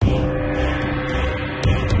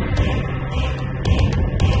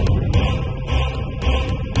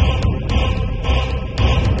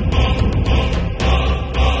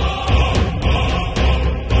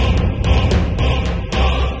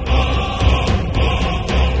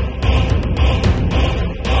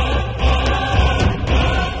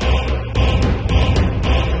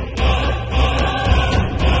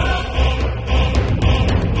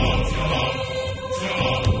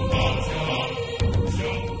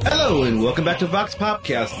Hello and welcome back to Vox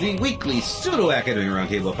Popcast, the weekly pseudo-academic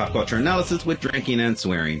roundtable of pop culture analysis with drinking and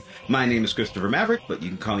swearing. My name is Christopher Maverick, but you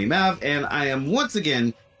can call me Mav, and I am once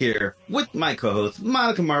again here with my co-host,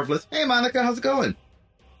 Monica Marvelous. Hey Monica, how's it going?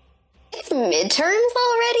 It's midterms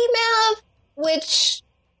already, Mav? Which...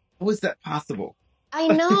 How is that possible? I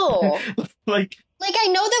know. like I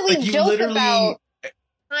know that we joke about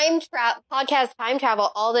podcast time travel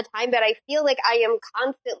all the time, but I feel like I am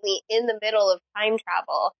constantly in the middle of time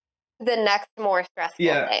travel the next more stressful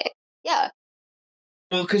day. Yeah.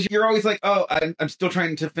 Well, because you're always like, oh, I'm still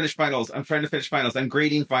trying to finish finals. I'm trying to finish finals. I'm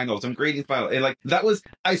grading finals. And like, that was,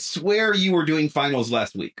 I swear you were doing finals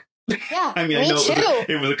last week. Yeah, I mean, me I know too.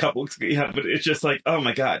 it was a couple weeks ago, yeah, but it's just like, oh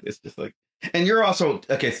my God. It's just like, and you're also,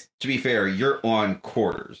 okay, to be fair, you're on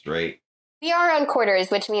quarters, right? We are on quarters,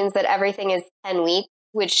 which means that everything is 10 weeks,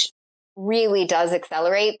 which really does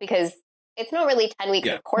accelerate because it's not really 10 weeks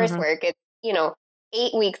of coursework. It's,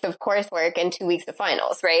 8 weeks of coursework and 2 weeks of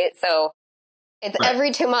finals, right? So it's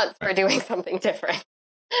every 2 months we're doing something different.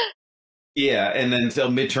 Yeah, and then so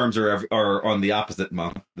midterms are on the opposite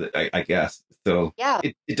month, I guess. So yeah,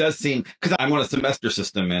 it does seem, because I'm on a semester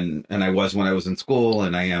system, and I was when I was in school,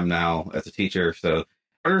 and I am now as a teacher. So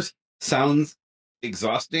quarters sounds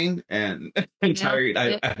exhausting and tired.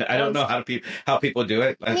 I don't know how people do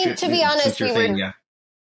it. I mean, to be honest, we were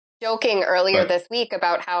joking earlier this week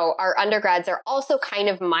about how our undergrads are also kind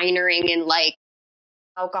of minoring in like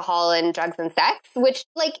alcohol and drugs and sex, which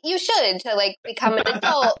like you should to like become an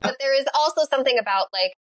adult. But there is also something about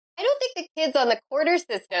like, I don't think the kids on the quarter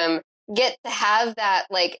system get to have that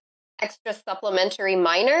like extra supplementary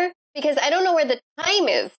minor because I don't know where the time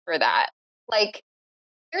is for that. Like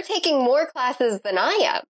you're taking more classes than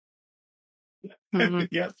I am. Mm-hmm.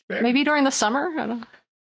 Yes, fair. Maybe during the summer. I don't know.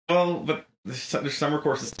 Well, but there's summer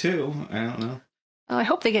courses too. I don't know. Oh, I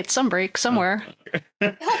hope they get some break somewhere.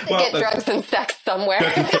 I hope they get drugs and sex somewhere.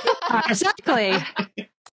 Exactly.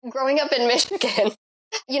 Growing up in Michigan,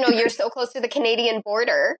 you're so close to the Canadian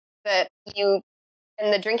border that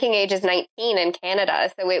and the drinking age is 19 in Canada.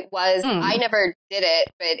 So it was, I never did it,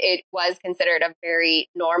 but it was considered a very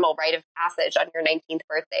normal rite of passage on your 19th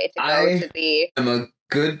birthday to go to the... I'm a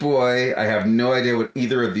good boy. I have no idea what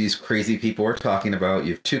either of these crazy people are talking about.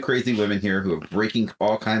 You have two crazy women here who are breaking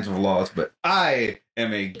all kinds of laws, but I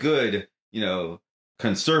am a good,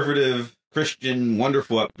 conservative, Christian,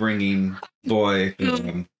 wonderful upbringing boy.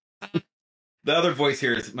 The other voice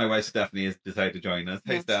here is my wife, Stephanie, has decided to join us.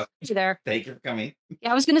 Hey, Steph. Hey there. Thank you for coming.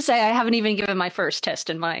 Yeah, I was going to say, I haven't even given my first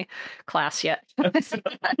test in my class yet.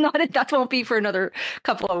 That won't be for another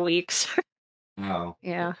couple of weeks. Oh.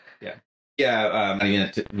 Yeah. Yeah. Yeah. I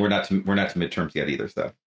mean, we're not to midterms yet either,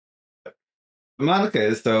 so. Monica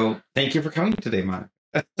is, so thank you for coming today, Monica.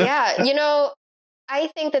 Yeah, I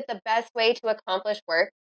think that the best way to accomplish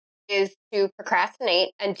work is to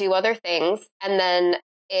procrastinate and do other things, and then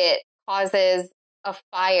it causes a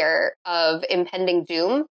fire of impending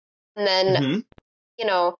doom. And then,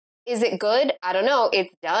 is it good? I don't know.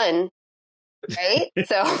 It's done. Right?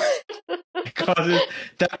 So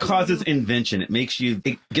that causes invention.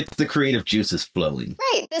 It gets the creative juices flowing.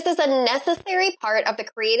 Right. This is a necessary part of the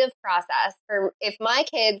creative process. If my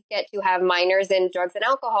kids get to have minors in drugs and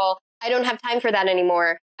alcohol, I don't have time for that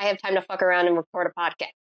anymore. I have time to fuck around and record a podcast.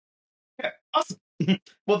 Yeah, awesome.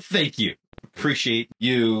 Well, thank you. Appreciate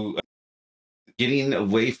you getting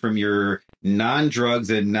away from your non-drugs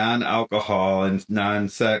and non-alcohol and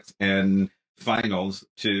non-sex and finals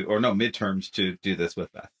midterms to do this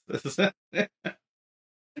with us. This is it.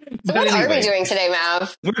 So what are we doing today,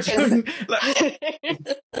 Mav? We're doing,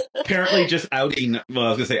 apparently just outing, well, I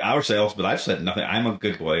was going to say ourselves, but I've said nothing. I'm a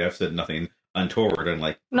good boy. I've said nothing untoward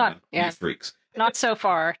and these freaks. Not so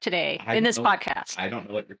far today in this podcast. I don't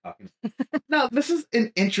know what you're talking about. No, this is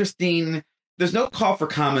an interesting, there's no call for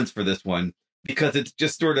comments for this one because it's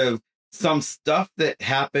just sort of some stuff that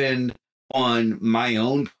happened on my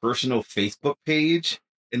own personal Facebook page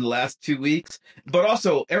in the last 2 weeks, but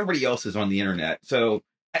also everybody else is on the internet. So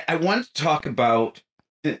I wanted to talk about,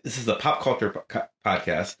 this is a pop culture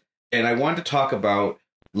podcast, and I wanted to talk about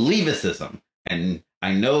Leavisism. And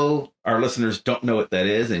I know our listeners don't know what that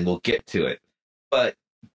is, and we'll get to it. But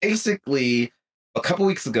basically, a couple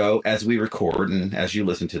weeks ago, as we record and as you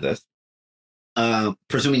listen to this,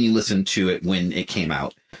 presuming you listened to it when it came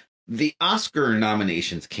out, the Oscar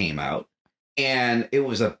nominations came out, and it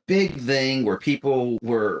was a big thing where people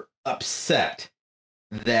were upset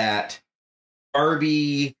that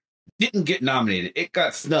Barbie didn't get nominated. It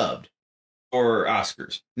got snubbed for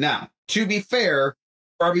Oscars. Now, to be fair,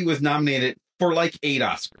 Barbie was nominated for like 8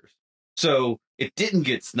 Oscars. So it didn't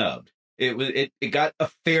get snubbed. It got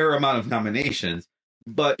a fair amount of nominations,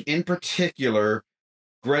 but in particular,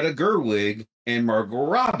 Greta Gerwig and Margot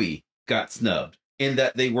Robbie got snubbed in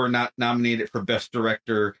that they were not nominated for Best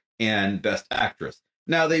Director and Best Actress.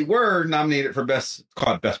 Now, they were nominated for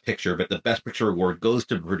called Best Picture, but the Best Picture award goes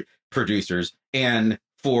to producers and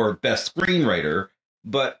for Best Screenwriter.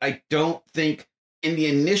 But I don't think in the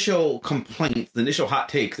initial complaints, the initial hot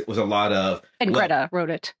takes, it was a lot of... And Greta wrote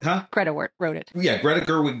it. Huh? Greta wrote it. Yeah, Greta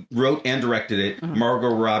Gerwig wrote and directed it. Mm-hmm.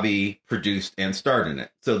 Margot Robbie produced and starred in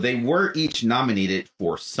it. So they were each nominated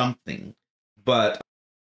for something. But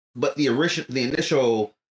the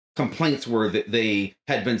initial complaints were that they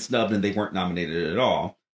had been snubbed and they weren't nominated at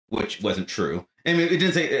all, which wasn't true. I mean, it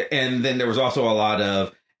didn't say... And then there was also a lot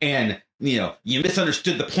of... And, you know, you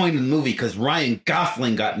misunderstood the point of the movie because Ryan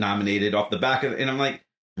Gosling got nominated off the back of it. And I'm like,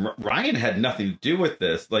 Ryan had nothing to do with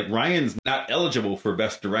this. Like, Ryan's not eligible for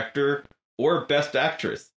Best Director or Best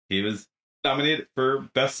Actress. He was nominated for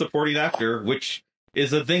Best Supporting Actor, which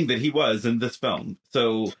is a thing that he was in this film.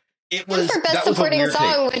 So it was... And for Best Supporting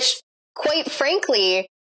Song, which, quite frankly,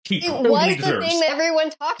 it was the thing that everyone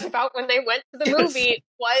talked about when they went to the movie,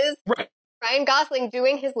 was Ryan Gosling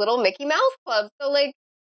doing his little Mickey Mouse Club. So, like,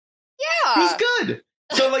 yeah, he's good.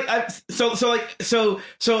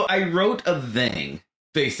 So I wrote a thing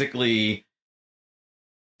basically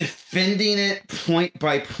defending it point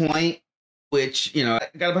by point, which, you know, I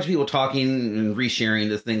got a bunch of people talking and resharing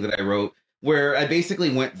this thing that I wrote, where I basically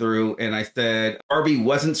went through and I said Barbie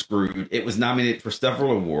wasn't screwed. It was nominated for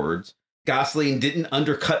several awards. Gosling didn't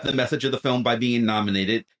undercut the message of the film by being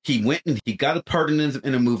nominated. He went and he got a part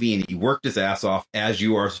in a movie and he worked his ass off, as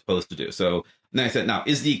you are supposed to do. So then I said, now,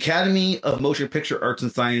 is the Academy of Motion Picture Arts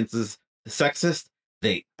and Sciences sexist?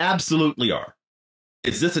 They absolutely are.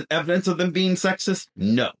 Is this an evidence of them being sexist?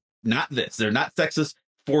 No, not this. They're not sexist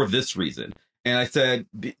for this reason. And I said,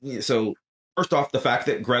 so first off, the fact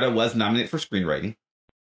that Greta was nominated for screenwriting,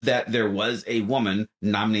 that there was a woman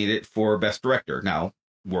nominated for Best Director. Now,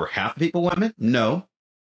 were half the people women? No.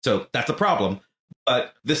 So that's a problem.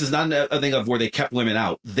 But this is not a thing of where they kept women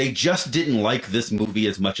out. They just didn't like this movie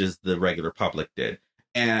as much as the regular public did.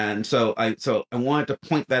 And so I wanted to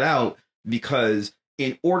point that out, because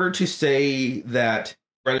in order to say that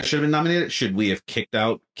Greta should have been nominated, should we have kicked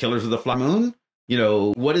out Killers of the Flower Moon? You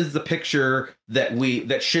know, what is the picture that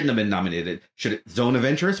shouldn't have been nominated? Should it Zone of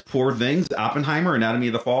Interest, Poor Things, Oppenheimer, Anatomy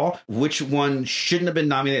of the Fall? Which one shouldn't have been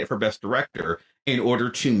nominated for Best Director in order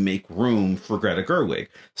to make room for Greta Gerwig?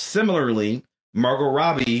 Similarly, Margot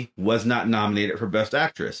Robbie was not nominated for Best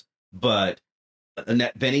Actress, but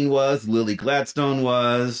Annette Bening was, Lily Gladstone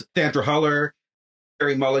was, Sandra Huller,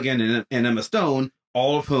 Carey Mulligan, and Emma Stone,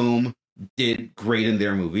 all of whom did great in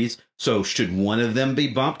their movies. So should one of them be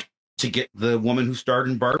bumped to get the woman who starred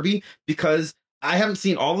in Barbie? Because I haven't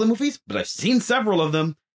seen all the movies, but I've seen several of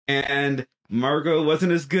them, and Margot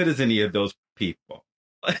wasn't as good as any of those people.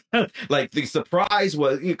 Like, the surprise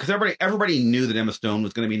was, because everybody knew that Emma Stone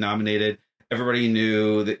was going to be nominated. Everybody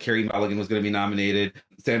knew that Carey Mulligan was going to be nominated.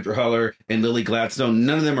 Sandra Huller and Lily Gladstone,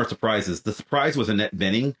 none of them are surprises. The surprise was Annette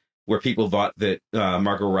Bening, where people thought that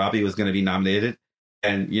Margot Robbie was going to be nominated.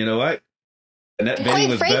 And you know what? Annette Bening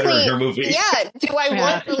was better in her movie. Yeah. Do I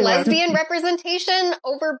want the lesbian representation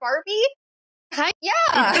over Barbie?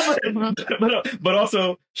 Yeah. But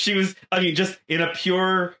also, she was, I mean, just in a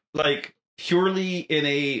purely in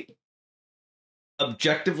a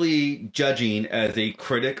objectively judging as a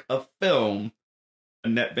critic of film,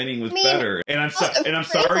 Annette Bening was better. And I'm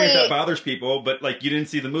sorry if that bothers people, but like, you didn't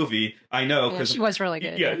see the movie. I know, because she was really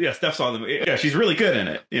good. Yeah, Steph saw the movie. Yeah, she's really good in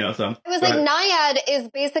it. You know, so it was like Naiad is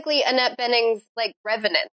basically Annette Bening's like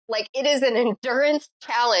Revenant. Like, it is an endurance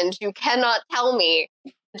challenge. You cannot tell me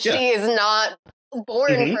she is not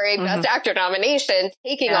born for a Best Actor nomination,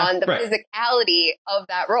 taking on the physicality of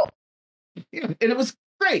that role. Yeah, and it was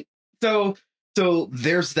great. So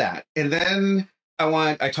there's that. And then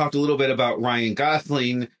I talked a little bit about Ryan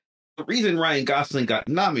Gosling. The reason Ryan Gosling got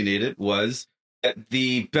nominated was that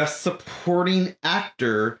the Best Supporting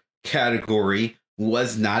Actor category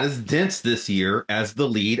was not as dense this year as the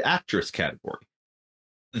Lead Actress category.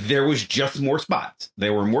 There was just more spots.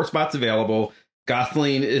 There were more spots available.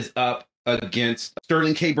 Gosling is up against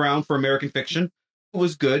Sterling K. Brown for American Fiction, who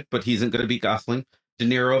was good, but he isn't going to beat Gosling. De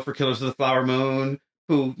Niro for Killers of the Flower Moon,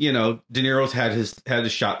 who, you know, De Niro's had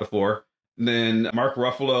his shot before. And then Mark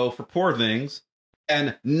Ruffalo for Poor Things.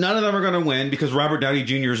 And none of them are going to win because Robert Downey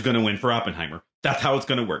Jr. is going to win for Oppenheimer. That's how it's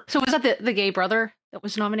going to work. So was that the gay brother that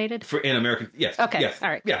was nominated for in American? Yes. Okay. Yes. All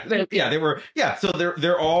right. Yeah. They were. Yeah. So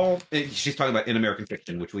they're all. She's talking about In American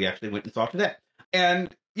Fiction, which we actually went and saw today. And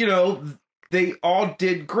you know, they all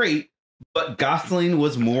did great, but Gosling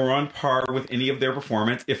was more on par with any of their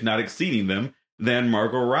performance, if not exceeding them, than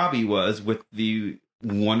Margot Robbie was with the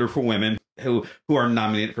wonderful women who are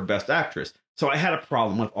nominated for Best Actress. So I had a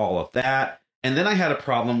problem with all of that. And then I had a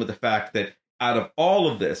problem with the fact that out of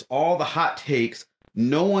all of this, all the hot takes,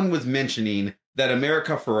 no one was mentioning that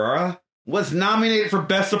America Ferrera was nominated for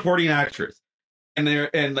Best Supporting Actress.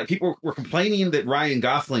 And like people were complaining that Ryan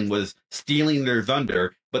Gosling was stealing their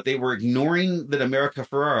thunder, but they were ignoring that America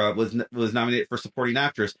Ferrera was nominated for Supporting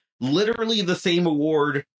Actress, literally the same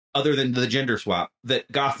award other than the gender swap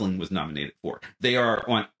that Gosling was nominated for. They are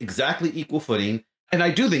on exactly equal footing, and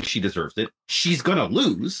I do think she deserves it. She's gonna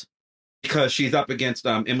lose because she's up against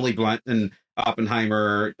Emily Blunt and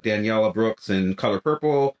Oppenheimer, Daniela Brooks in Color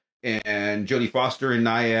Purple, and Jodie Foster in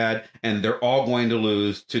Nyad, and they're all going to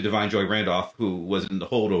lose to Divine Joy Randolph, who was in The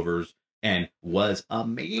Holdovers and was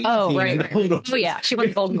amazing. Oh, right. Oh, yeah. She won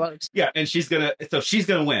the Golden Globes. Yeah, and she's gonna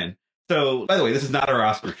win. So, by the way, this is not our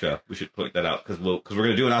Oscar show. We should point that out because we're going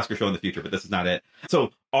to do an Oscar show in the future, but this is not it.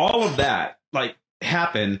 So all of that like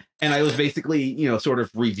happened, and I was basically, sort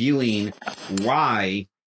of reviewing why,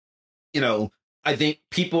 I think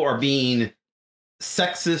people are being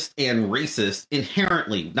sexist and racist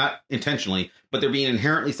inherently, not intentionally, but they're being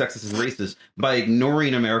inherently sexist and racist by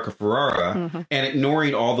ignoring America Ferrera and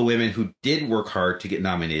ignoring all the women who did work hard to get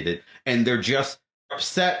nominated. And they're just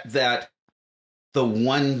upset that the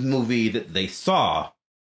one movie that they saw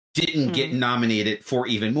didn't get nominated for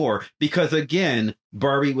even more, because again,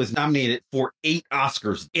 Barbie was nominated for 8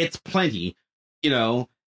 Oscars. It's plenty,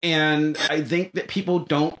 and I think that people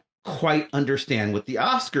don't quite understand what the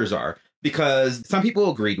Oscars are, because some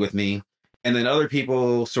people agreed with me and then other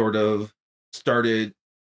people sort of started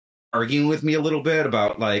arguing with me a little bit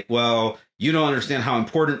about like, well, you don't understand how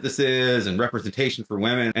important this is and representation for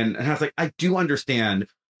women. And I was like, I do understand.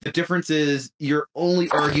 The difference is you're only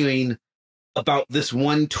arguing about this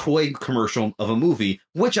one toy commercial of a movie,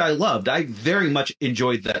 which I loved. I very much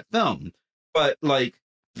enjoyed that film. But like,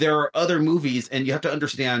 there are other movies, and you have to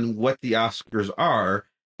understand what the Oscars are.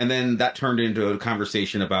 And then that turned into a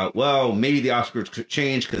conversation about, well, maybe the Oscars could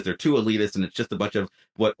change because they're too elitist and it's just a bunch of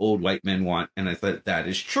what old white men want. And I thought that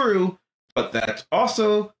is true, but that's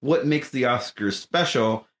also what makes the Oscars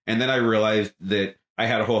special. And then I realized that I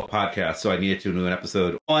had a whole podcast, so I needed to do an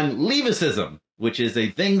episode on Leavisism, which is a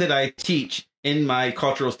thing that I teach in my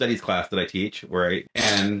cultural studies class that I teach,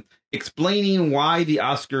 and explaining why the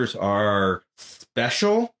Oscars are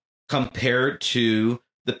special compared to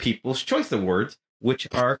the People's Choice Awards, which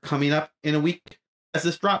are coming up in a week as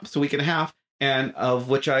this drops, a week and a half, and of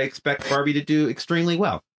which I expect Barbie to do extremely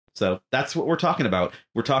well. So that's what we're talking about.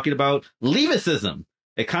 We're talking about Leavisism,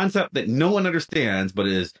 a concept that no one understands, but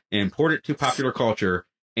is important to popular culture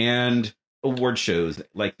and award shows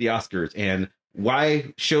like the Oscars, and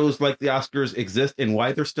why shows like the Oscars exist and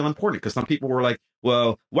why they're still important. Because some people were like,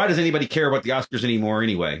 well, why does anybody care about the Oscars anymore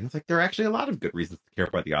anyway? And it's like, there are actually a lot of good reasons to care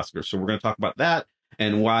about the Oscars. So we're going to talk about that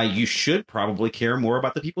and why you should probably care more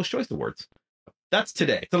about the People's Choice Awards. That's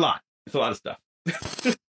today. It's a lot. It's a lot of stuff.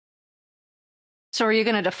 So are you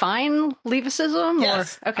going to define Leavisism?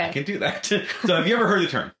 Yes, or? Okay. I can do that. So have you ever heard the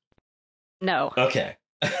term? No. Okay.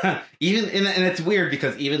 And it's weird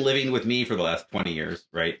because even living with me for the last 20 years,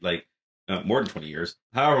 right? Like more than 20 years,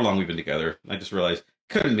 however long we've been together, I just realized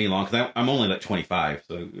couldn't be long because I'm only like 25.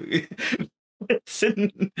 So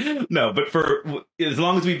no, but for as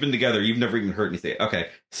long as we've been together, you've never even heard me say it. Okay.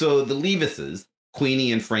 So the Leavises,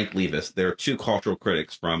 Queenie and Frank Leavis, they're 2 cultural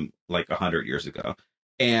critics from like 100 years ago.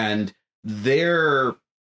 And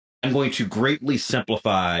I'm going to greatly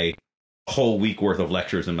simplify a whole week worth of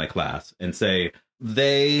lectures in my class and say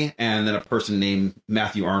they, and then a person named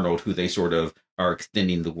Matthew Arnold, who they sort of are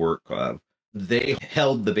extending the work of, they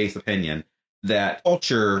held the base opinion that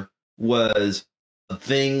culture was a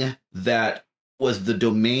thing that was the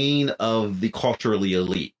domain of the culturally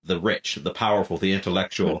elite, the rich, the powerful, the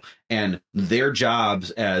intellectual, and their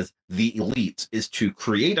jobs as the elites is to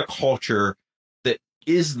create a culture that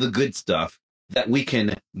is the good stuff that we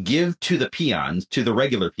can give to the peons, to the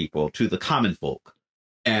regular people, to the common folk.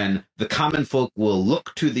 And the common folk will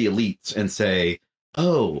look to the elites and say,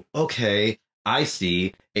 oh, okay, I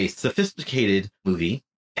see a sophisticated movie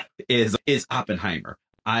is Oppenheimer.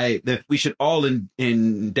 We should all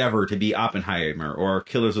endeavor to be Oppenheimer or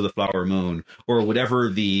Killers of the Flower Moon or whatever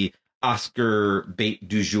the Oscar bait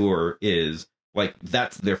du jour is. Like,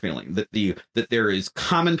 that's their feeling, that there is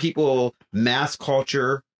common people, mass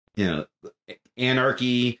culture,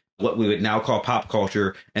 anarchy, what we would now call pop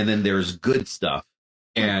culture, and then there's good stuff.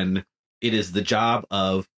 And it is the job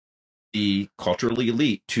of the culturally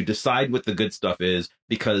elite to decide what the good stuff is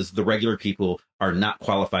because the regular people are not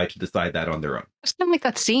qualified to decide that on their own. It's kind of like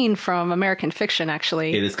that scene from American Fiction,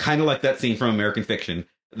 actually. It is kind of like that scene from American Fiction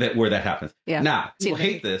where that happens. Yeah. Now, people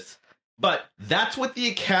hate this, but that's what the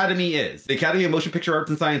Academy is. The Academy of Motion Picture Arts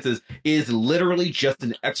and Sciences is literally just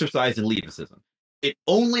an exercise in Leavisism. It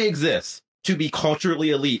only exists to be culturally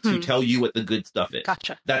elite to tell you what the good stuff is.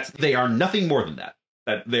 Gotcha. They are nothing more than that.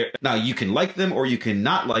 Now, you can like them or you can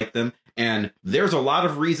not like them, and there's a lot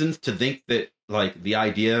of reasons to think that, like, the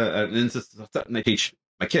idea, and this is something I teach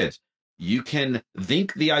my kids, you can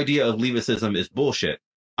think the idea of Leavisism is bullshit.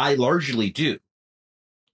 I largely do.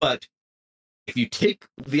 But if you take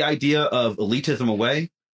the idea of elitism away,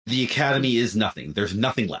 the Academy is nothing. There's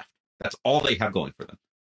nothing left. That's all they have going for them.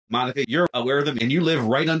 Monica, you're aware of them, and you live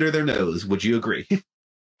right under their nose. Would you agree?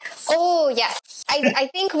 Oh, yes. I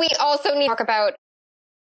think we also need to talk about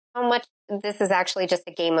how much this is actually just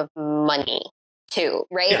a game of money, too,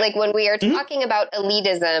 right? Yeah. Like, when we are talking about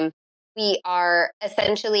elitism, we are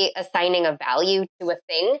essentially assigning a value to a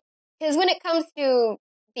thing. Because when it comes to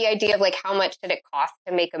the idea of, like, how much did it cost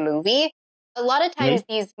to make a movie, a lot of times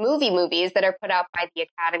these movies that are put out by the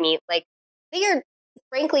Academy, like, they are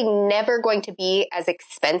frankly never going to be as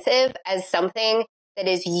expensive as something that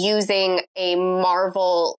is using a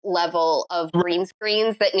Marvel level of green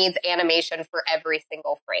screens that needs animation for every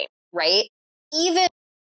single frame, right? Even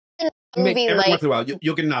a movie every like... once in a while,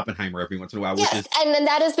 you'll get an Oppenheimer every once in a while. Yes, which is... and then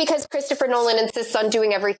that is because Christopher Nolan insists on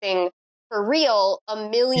doing everything for real a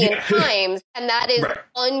million times, and that is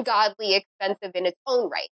ungodly expensive in its own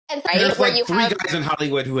right. And there's like three guys in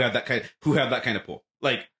Hollywood who have that kind of pull.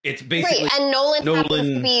 Like, it's basically and Nolan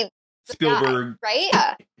happens to be Spielberg, guy,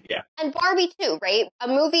 right? Yeah, and Barbie too, right? A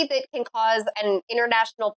movie that can cause an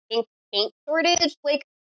international pink paint shortage, like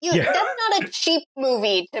that's not a cheap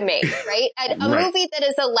movie to make, right? And a movie that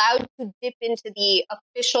is allowed to dip into the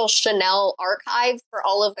official Chanel archives for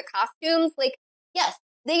all of the costumes, like, yes,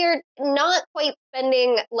 they are not quite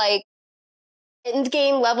spending like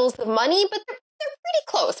Endgame levels of money, but they're pretty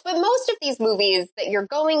close. But most of these movies that you're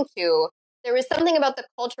going to, there is something about the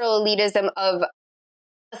cultural elitism of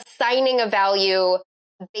assigning a value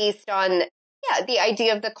based on, the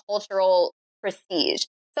idea of the cultural prestige.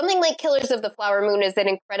 Something like Killers of the Flower Moon is an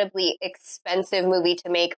incredibly expensive movie to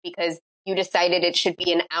make because you decided it should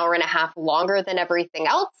be an hour and a half longer than everything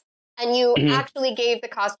else. And you actually gave the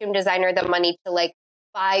costume designer the money to, like,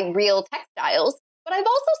 buy real textiles. But I've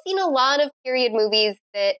also seen a lot of period movies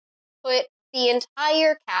that put the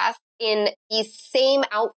entire cast in the same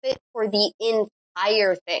outfit for the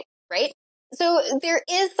entire thing, right? So there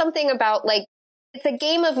is something about, like, it's a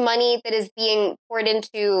game of money that is being poured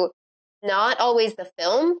into not always the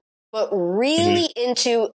film, but really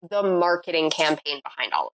into the marketing campaign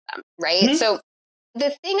behind all of them, right? So the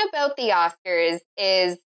thing about the Oscars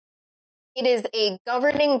is it is a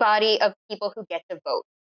governing body of people who get to vote.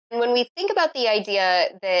 And when we think about the idea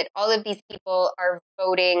that all of these people are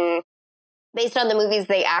voting based on the movies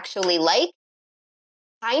they actually like,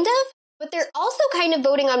 kind of, but they're also kind of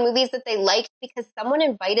voting on movies that they liked because someone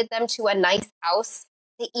invited them to a nice house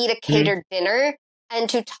to eat a catered dinner and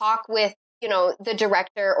to talk with, the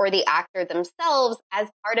director or the actor themselves as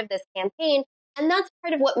part of this campaign. And that's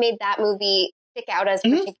part of what made that movie stick out as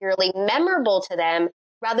particularly memorable to them,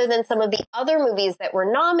 rather than some of the other movies that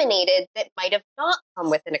were nominated that might have not come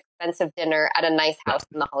with an expensive dinner at a nice house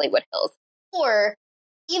in the Hollywood Hills. Or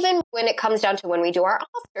even when it comes down to when we do our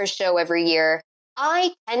Oscars show every year,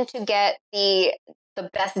 I tend to get the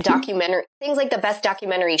best documentary, things like the best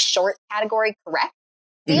documentary short category correct.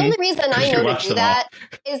 The only reason I know to do that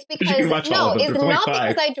is because it's not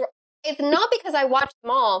because I watch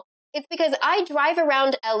them all. It's because I drive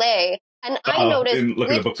around LA and I notice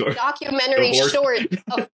which documentary short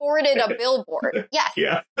afforded a billboard. Yes.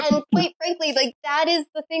 Yeah. And quite frankly, like, that is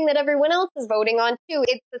the thing that everyone else is voting on too.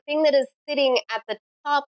 It's the thing that is sitting at the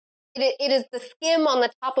top. It is the skim on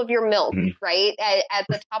the top of your milk, right? At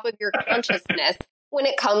the top of your consciousness when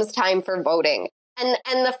it comes time for voting. And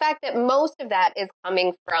the fact that most of that is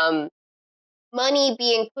coming from money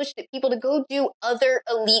being pushed at people to go do other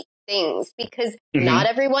elite things, because not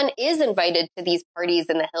everyone is invited to these parties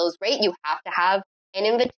in the hills, right? You have to have an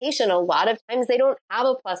invitation. A lot of times they don't have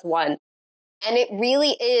a +1. And it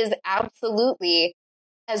really is absolutely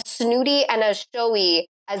as snooty and as showy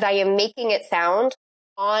as I am making it sound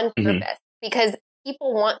on purpose, because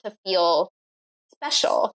people want to feel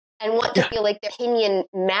special and want to feel like their opinion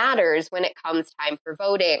matters when it comes time for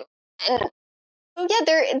voting. And so,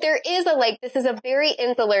 there is this is a very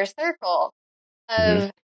insular circle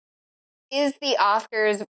of, is the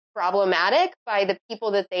Oscars problematic by the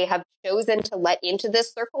people that they have chosen to let into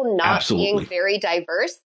this circle not being very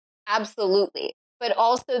diverse. Absolutely. But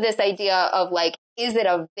also this idea of like, is it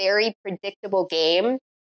a very predictable game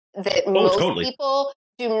that most people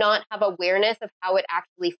do not have awareness of how it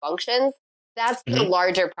actually functions? That's the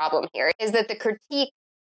larger problem here, is that the critique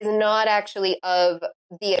is not actually of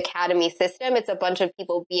the Academy system. It's a bunch of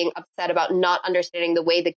people being upset about not understanding the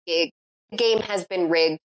way the game has been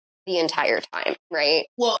rigged the entire time, right?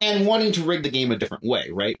 Well, and wanting to rig the game a different way,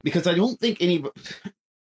 right? Because I don't think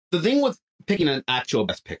the thing with picking an actual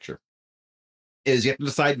best picture is you have to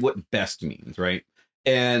decide what best means, right?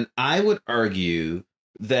 And I would argue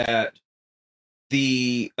that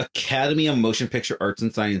the Academy of Motion Picture Arts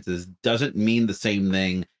and Sciences doesn't mean the same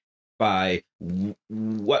thing by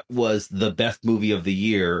what was the best movie of the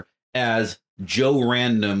year as Joe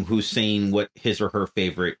Random who's saying what his or her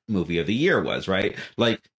favorite movie of the year was, right?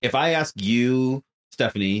 Like, if I ask you,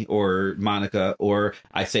 Stephanie, or Monica, or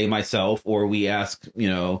I say myself, or we ask,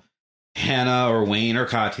 Hannah or Wayne or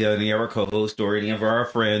Katya, any of our co-hosts, or any of our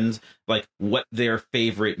friends, like what their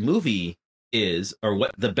favorite movie is, or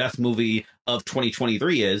what the best movie of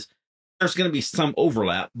 2023 is, there's going to be some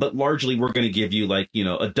overlap, but largely we're going to give you like,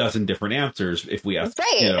 a dozen different answers if we ask, right.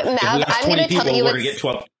 If we ask 20 people, we're going to get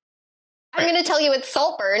 12. I'm going to tell you it's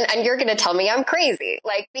Saltburn, and you're going to tell me I'm crazy.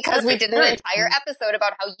 Like, because we did an entire episode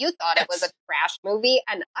about how you thought it was a trash movie,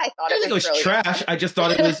 and I thought it was trash. I just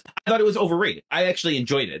thought I thought it was overrated. I actually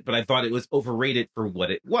enjoyed it, but I thought it was overrated for what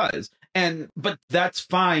it was. But that's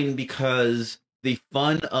fine, because the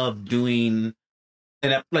fun of doing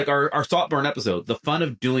like our Saltburn episode, the fun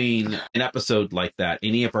of doing an episode like that,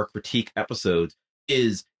 any of our critique episodes,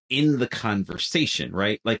 is in the conversation,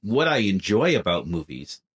 right? Like, what I enjoy about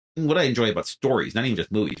movies, what I enjoy about stories, not even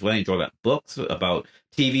just movies, what I enjoy about books, about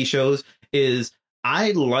TV shows, is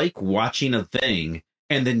I like watching a thing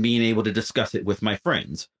and then being able to discuss it with my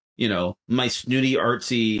friends. My snooty,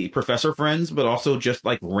 artsy professor friends, but also just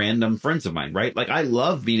like random friends of mine, right? Like, I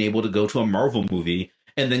love being able to go to a Marvel movie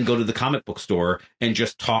and then go to the comic book store and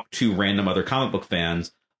just talk to random other comic book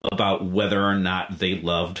fans about whether or not they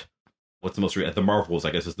loved what's the most the Marvels,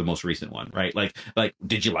 I guess, is the most recent one, right? Like,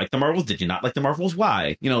 did you like the Marvels? Did you not like the Marvels?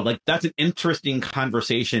 Why? Like, that's an interesting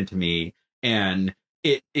conversation to me, and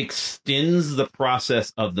it extends the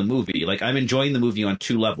process of the movie. Like, I'm enjoying the movie on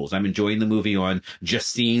two levels. I'm enjoying the movie on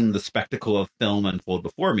just seeing the spectacle of film unfold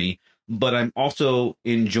before me, but I'm also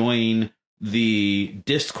enjoying the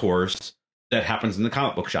discourse that happens in the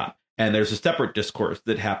comic book shop. And there's a separate discourse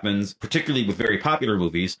that happens, particularly with very popular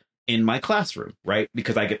movies, in my classroom, right?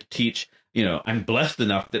 Because I get to teach, I'm blessed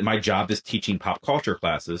enough that my job is teaching pop culture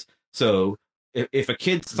classes. So if a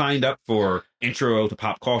kid signed up for Intro to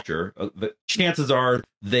Pop Culture, the chances are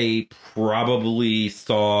they probably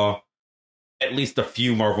saw at least a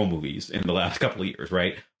few Marvel movies in the last couple of years,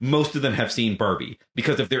 right? Most of them have seen Barbie,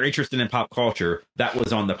 because if they're interested in pop culture, that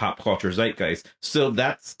was on the pop culture zeitgeist. So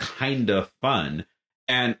that's kind of fun.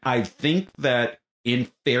 And I think that, in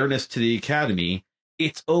fairness to the Academy,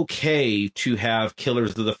 it's okay to have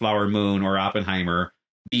Killers of the Flower Moon or Oppenheimer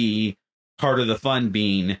be part of the fun,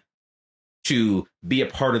 being to be a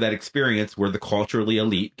part of that experience where the culturally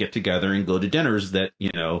elite get together and go to dinners that,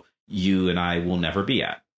 you and I will never be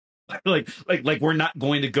at. Like we're not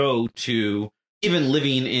going to go to, even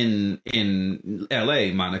living in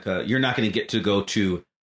LA, Monica, you're not going to get to go to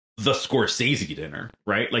the Scorsese dinner,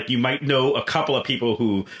 right? Like, you might know a couple of people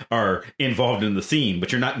who are involved in the scene,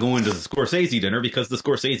 but you're not going to the Scorsese dinner, because the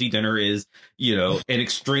Scorsese dinner is, an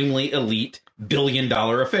extremely elite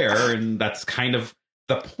billion-dollar affair, and that's kind of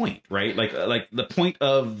the point, right? Like the point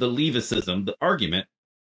of the Leavisism, the argument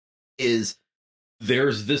is,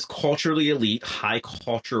 there's this culturally elite, high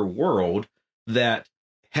culture world that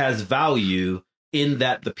has value, in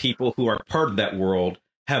that the people who are part of that world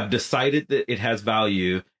have decided that it has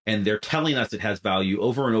value, and they're telling us it has value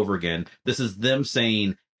over and over again. This is them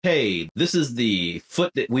saying, hey, this is the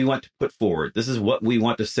foot that we want to put forward. This is what we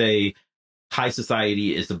want to say high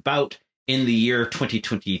society is about in the year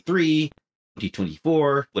 2023,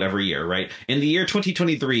 2024, whatever year, right? In the year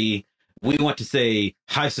 2023, we want to say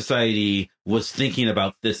high society was thinking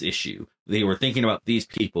about this issue. They were thinking about these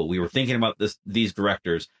people. We were thinking about these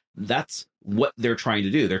directors. That's what they're trying to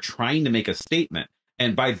do. They're trying to make a statement.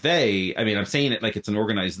 And by they, I mean, I'm saying it like it's an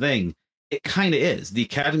organized thing. It kind of is. The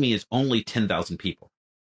Academy is only 10,000 people.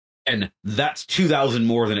 And that's 2,000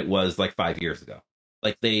 more than it was like 5 years ago.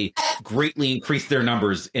 Like, they greatly increased their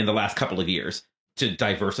numbers in the last couple of years to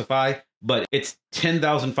diversify. But it's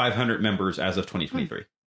 10,500 members as of 2023.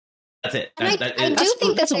 That's it. I do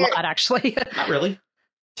think that's a lot, actually. Not really.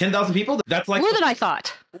 10,000 people? That's like more than I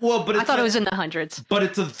thought. Well, but I thought it was in the hundreds. But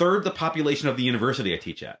it's a third the population of the university I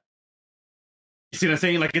teach at. You see what I'm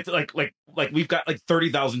saying? Like it's like we've got like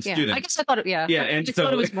 30,000 students. I guess I thought it. Yeah, and I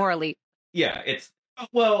thought it was more elite. Yeah, it's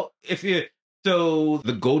so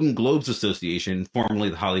the Golden Globes Association, formerly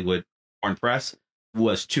the Hollywood Foreign Press,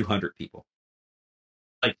 was 200 people.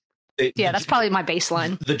 That's probably my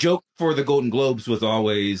baseline. The joke for the Golden Globes was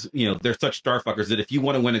always, they're such starfuckers that if you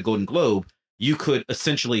want to win a Golden Globe, you could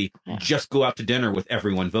essentially just go out to dinner with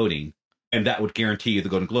everyone voting, and that would guarantee you the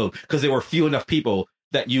Golden Globe, because there were few enough people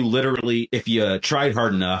that you literally, if you tried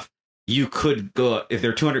hard enough, you could go, if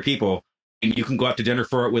there are 200 people, and you can go out to dinner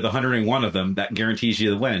for it with 101 of them, that guarantees you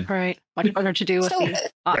the win. Right. Much harder to do with the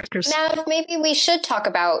Oscars. Now, maybe we should talk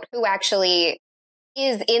about who actually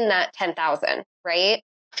is in that 10,000, right?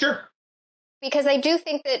 Sure. Because I do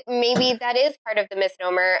think that maybe that is part of the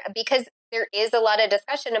misnomer, because there is a lot of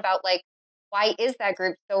discussion about, like, why is that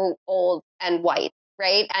group so old and white,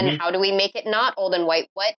 right? And how do we make it not old and white?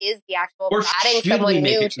 What is the actual adding someone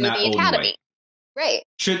new to the academy? Right.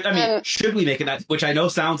 Should we make it not, which I know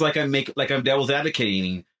sounds like I'm devil's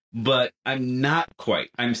advocating, but I'm not quite.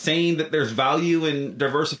 I'm saying that there's value in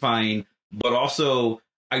diversifying, but also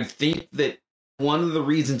I think that one of the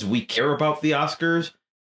reasons we care about the Oscars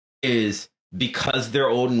is because they're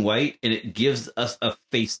old and white, and it gives us a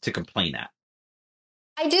face to complain at.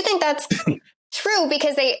 I do think that's true,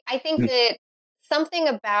 because I think that something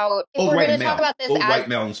about, if we're going to talk about this old as white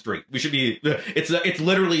male and straight, we should be. It's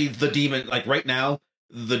literally the demon. Like right now,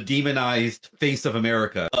 the demonized face of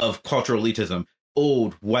America of cultural elitism.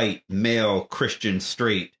 Old white male Christian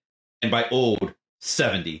straight, and by old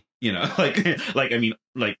 70.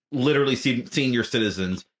 Literally senior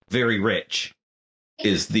citizens, very rich,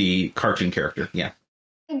 is the cartoon character. Yeah,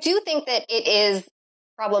 I do think that it is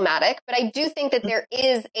problematic, but I do think that there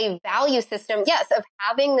is a value system, yes, of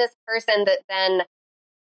having this person that then,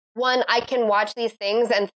 one, I can watch these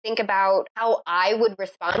things and think about how I would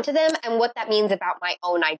respond to them and what that means about my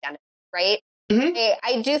own identity, right?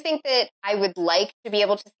 I do think that I would like to be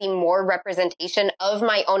able to see more representation of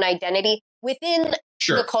my own identity within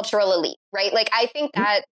the cultural elite, right? Like, I think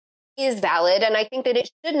that is valid, and I think that it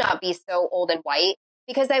should not be so old and white,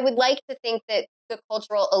 because I would like to think that the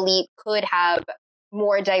cultural elite could have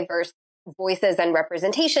more diverse voices and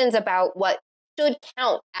representations about what should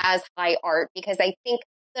count as high art, because I think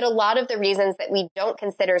that a lot of the reasons that we don't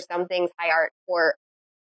consider some things high art or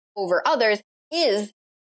over others is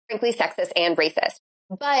frankly sexist and racist.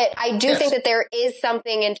 But I do think that there is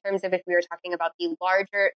something in terms of, if we were talking about the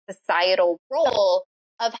larger societal role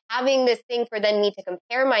of having this thing for then me to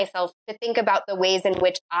compare myself, to think about the ways in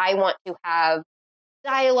which I want to have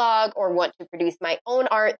dialogue or want to produce my own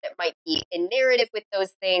art that might be in narrative with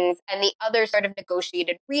those things, and the other sort of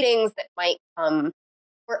negotiated readings that might come,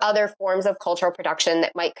 or other forms of cultural production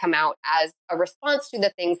that might come out as a response to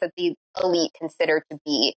the things that the elite consider to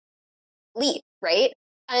be elite, right?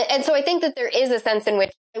 And so I think that there is a sense in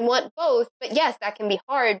which I want both, but yes, that can be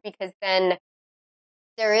hard, because then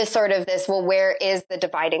there is sort of this, well, where is the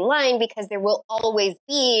dividing line? Because there will always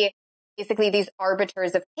be basically these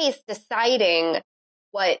arbiters of taste deciding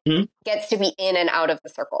what gets to be in and out of the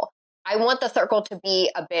circle. I want the circle to be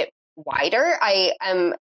a bit wider. I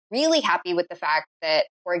am really happy with the fact that,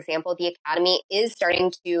 for example, the Academy is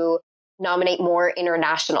starting to nominate more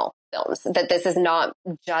international films, that this is not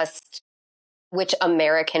just which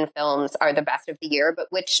American films are the best of the year, but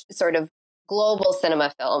which sort of global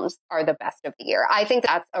cinema films are the best of the year. I think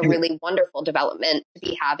that's a really wonderful development to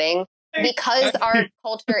be having, because our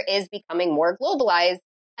culture is becoming more globalized.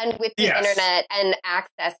 And with the internet and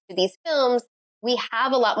access to these films, we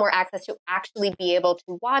have a lot more access to actually be able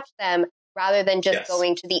to watch them, rather than just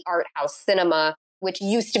going to the art house cinema, which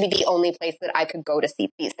used to be the only place that I could go to see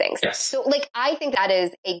these things. So, I think that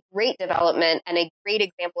is a great development and a great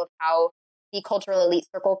example of how the cultural elite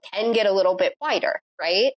circle can get a little bit wider,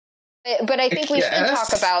 right? But I think we should talk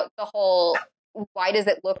about the whole, why does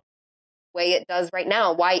it look the way it does right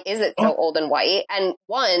now? Why is it so old and white? And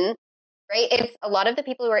one, right, it's a lot of the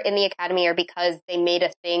people who are in the Academy are because they made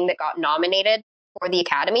a thing that got nominated for the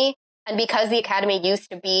Academy. And because the Academy used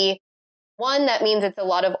to be, one, that means it's a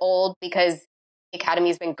lot of old because the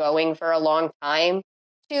Academy's been going for a long time.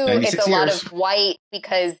 Two, it's a lot of white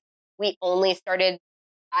because we only started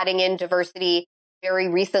adding in diversity very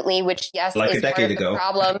recently, which, yes, like is part of the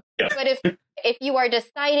problem. But if you are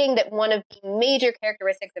deciding that one of the major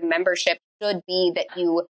characteristics of membership should be that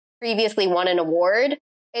you previously won an award,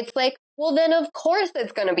 it's like, well, then of course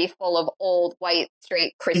it's going to be full of old, white,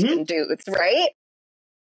 straight Christian dudes, right?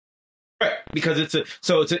 Right, because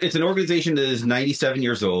it's an organization that is 97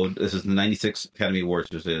 years old. This is the 96 Academy Awards.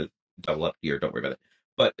 There's a double up year. Don't worry about it.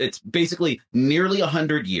 But it's basically nearly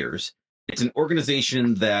 100 years. It's an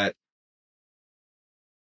organization that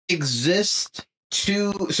exists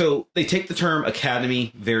so they take the term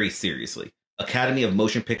Academy very seriously. Academy of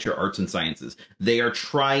Motion Picture Arts and Sciences. They are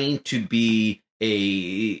trying to be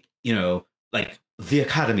like the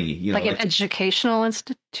Academy, like an educational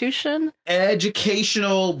institution,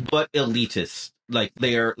 educational but elitist.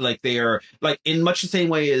 They are in much the same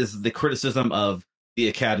way as the criticism of the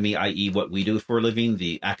Academy, i.e., what we do for a living,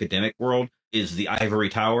 the academic world, is the ivory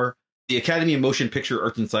tower. The Academy of Motion Picture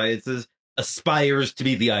Arts and Sciences aspires to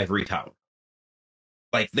be the ivory tower.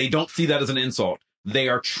 Like, they don't see that as an insult. They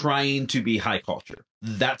are trying to be high culture.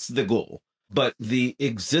 That's the goal. But the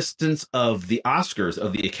existence of the Oscars,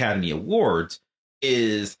 of the Academy Awards,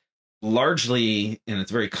 is largely, and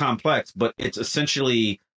it's very complex, but it's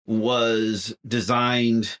essentially was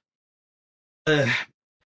designed. A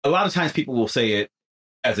lot of times people will say it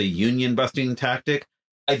as a union busting tactic.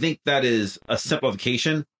 I think that is a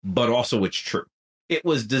simplification, but also it's true. It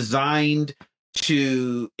was designed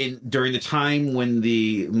during the time when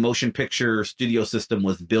the motion picture studio system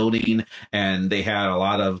was building, and they had a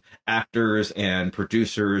lot of actors and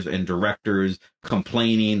producers and directors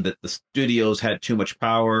complaining that the studios had too much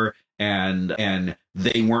power and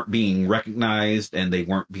they weren't being recognized and they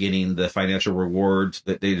weren't getting the financial rewards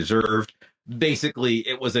that they deserved. Basically,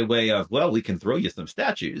 it was a way of, well, we can throw you some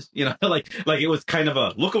statues, like it was kind of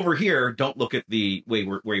a look over here, don't look at the way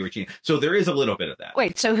where you're cheating. So there is a little bit of that.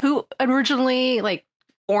 Wait, so who originally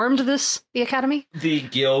formed the Academy? The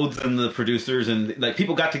guilds and the producers and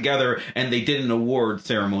people got together and they did an award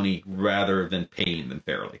ceremony rather than paying them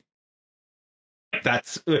fairly.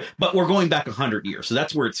 But we're going back 100 years, so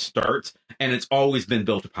that's where it starts, and it's always been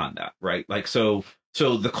built upon that, right? So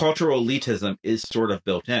the cultural elitism is sort of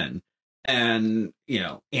built in. And,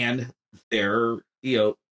 and there,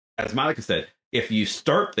 as Monica said, if you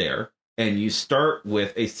start there and you start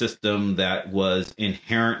with a system that was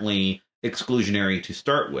inherently exclusionary to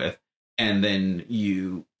start with, and then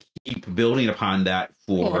you keep building upon that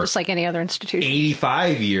for just like any other institution,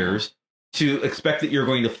 85 years, to expect that you're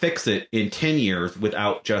going to fix it in 10 years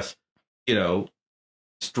without just,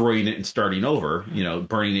 destroying it and starting over,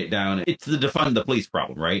 burning it down. It's the defund the police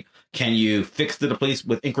problem, right? Can you fix the police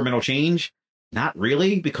with incremental change? Not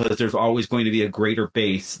really, because there's always going to be a greater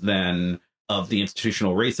base of the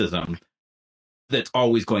institutional racism that's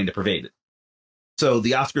always going to pervade it. So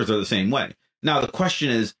the Oscars are the same way. Now, the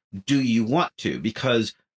question is, do you want to?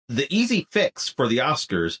 Because the easy fix for the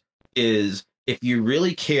Oscars is, if you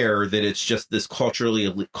really care that it's just this culturally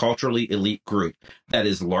elite group that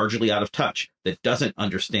is largely out of touch, that doesn't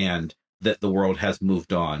understand that the world has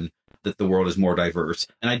moved on, that the world is more diverse.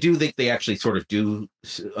 And I do think they actually sort of do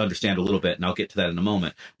understand a little bit, and I'll get to that in a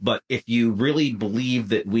moment. But if you really believe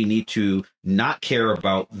that we need to not care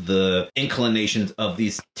about the inclinations of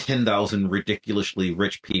these 10,000 ridiculously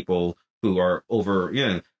rich people who are over,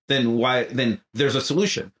 then there's a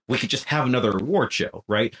solution. We could just have another award show,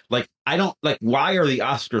 right? Why are the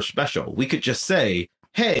Oscars special? We could just say,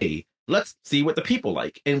 hey, let's see what the people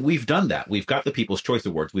like. And we've done that. We've got the People's Choice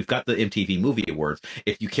Awards. We've got the MTV Movie Awards.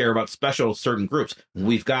 If you care about certain groups,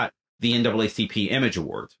 we've got the NAACP Image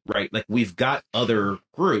Awards, right? We've got other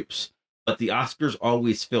groups, but the Oscars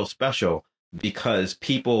always feel special because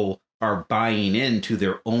people are buying into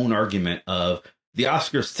their own argument of, the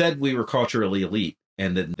Oscars said we were culturally elite,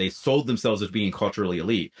 and then they sold themselves as being culturally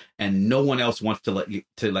elite, and no one else wants to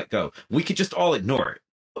let go. We could just all ignore it,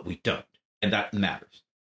 but we don't, and that matters.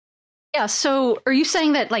 Yeah. So, are you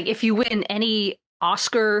saying that if you win any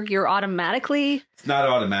Oscar, you're automatically? It's not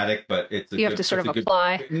automatic, but you have to sort of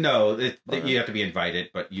apply. No, you have to be invited,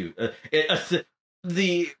 but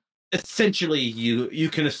essentially you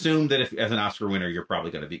can assume that if as an Oscar winner, you're probably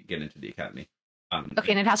going to get into the Academy.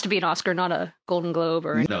 Okay, and it has to be an Oscar, not a Golden Globe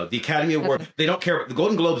or no. The Academy Award, They don't care. The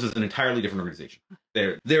Golden Globes is an entirely different organization.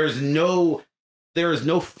 There is no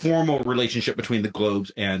formal relationship between the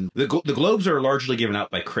Globes and the Globes are largely given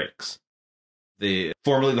out by critics.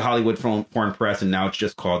 Formerly the Hollywood Foreign Press, and now it's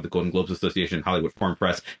just called the Golden Globes Association. Hollywood Foreign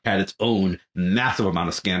Press had its own massive amount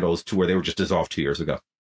of scandals to where they were just dissolved 2 years ago.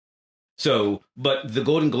 So, but the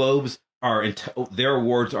Golden Globes their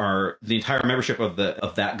awards are the entire membership of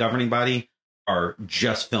that governing body are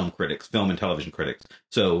just film and television critics.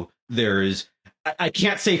 So I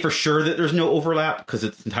can't say for sure that there's no overlap, because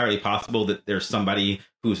it's entirely possible that there's somebody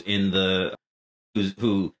who's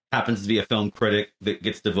who happens to be a film critic that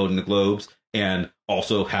gets to vote in the Globes and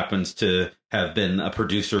also happens to have been a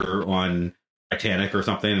producer on Titanic or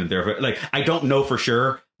something. And I don't know for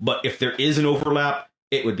sure, But if there is an overlap,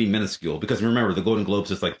 it would be minuscule, because remember, the Golden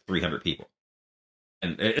Globes is like 300 people.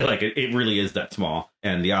 And it really is that small.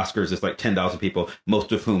 And the Oscars is like 10,000 people,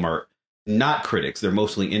 most of whom are not critics. They're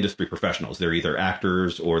mostly industry professionals. They're either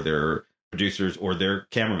actors or they're producers or they're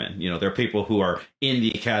cameramen. You know, they're people who are in the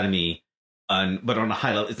Academy, but on a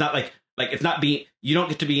high level. It's not like it's not being, you don't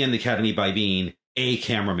get to be in the Academy by being a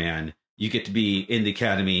cameraman. You get to be in the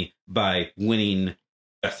Academy by winning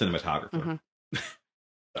best cinematographer. Mm-hmm.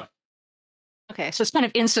 Okay, so it's kind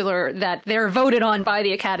of insular that they're voted on by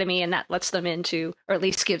the Academy, and that lets them into, or at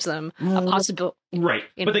least gives them a possibility. Right,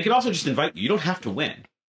 but they could also just invite you. You don't have to win.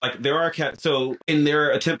 Like there are so in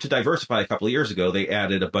their attempt to diversify a couple of years ago, they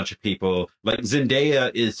added a bunch of people. Like Zendaya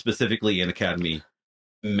is specifically an Academy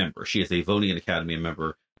member. She is a voting Academy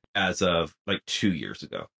member as of like 2 years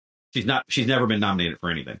ago. She's never been nominated for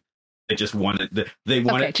anything. They just wanted they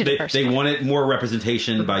wanted more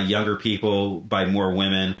representation by younger people, by more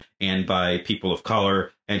women, and by people of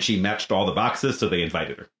color, and she matched all the boxes, so they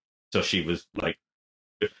invited her. So she was like,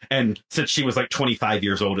 and since she was like 25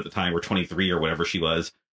 years old at the time, or 23 or whatever she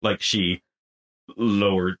was, like she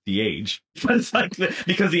lowered the age. It's like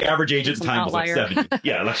because the average age at the time was like 70.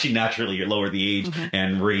 Yeah, like she naturally lowered the age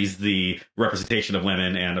and raised the representation of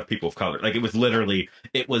women and of people of color. Like it was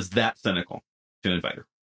that cynical to invite her.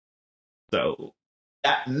 So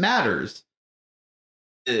that matters,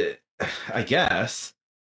 I guess.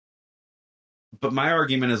 But my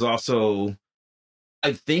argument is also,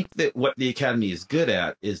 I think that what the Academy is good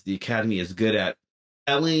at is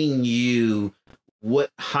telling you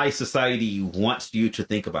what high society wants you to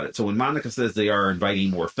think about it. So when Monica says they are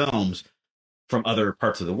inviting more films from other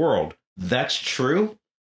parts of the world, that's true.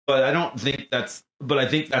 But I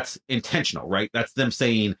think that's intentional, right? That's them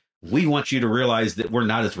saying, we want you to realize that we're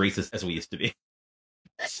not as racist as we used to be.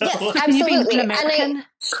 So, yes, absolutely. Can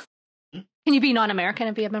you be non-American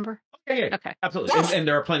and be a member? Yeah. Okay, absolutely. Yes. And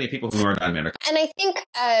there are plenty of people who are non-American. And I think,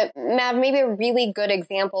 Mav, maybe a really good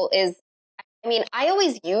example is, I mean, I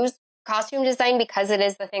always use costume design because it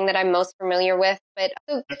is the thing that I'm most familiar with. But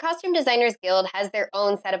so the Costume Designers Guild has their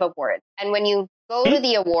own set of awards. And when you go to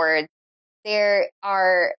the awards, there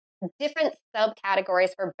are different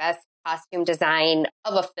subcategories for best costume design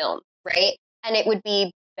of a film, right? And it would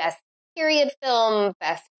be best period film,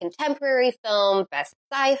 best contemporary film, best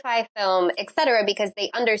sci-fi film, etc., because they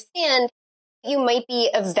understand you might be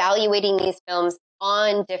evaluating these films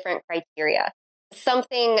on different criteria.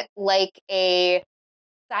 Something like a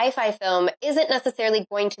sci-fi film isn't necessarily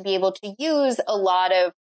going to be able to use a lot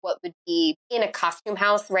of what would be in a costume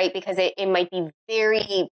house, right? Because it might be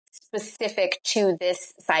very specific to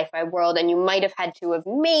this sci-fi world, and you might have had to have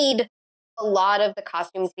made a lot of the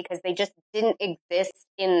costumes because they just didn't exist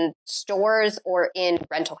in stores or in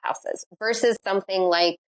rental houses, versus something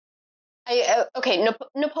like,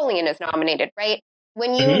 Napoleon is nominated, right?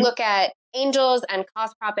 When you look at Angels and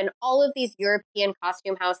Cosprop and all of these European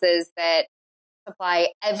costume houses that supply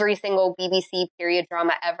every single BBC period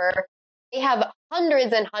drama ever, they have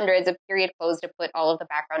hundreds and hundreds of period clothes to put all of the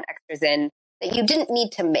background extras in that you didn't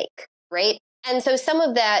need to make, right? And so some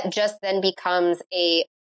of that just then becomes a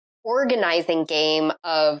organizing game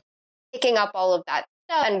of picking up all of that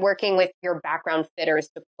stuff and working with your background fitters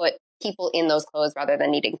to put people in those clothes rather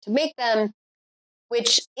than needing to make them,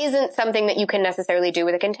 which isn't something that you can necessarily do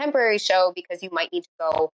with a contemporary show, because you might need to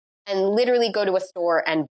go and literally go to a store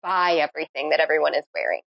and buy everything that everyone is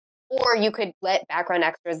wearing. Or you could let background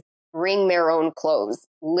extras bring their own clothes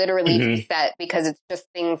literally to set, because it's just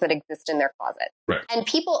things that exist in their closet. Right. And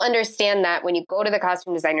people understand that when you go to the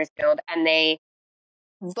Costume Designers Guild and they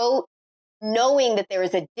vote knowing that there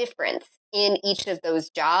is a difference in each of those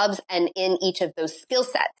jobs and in each of those skill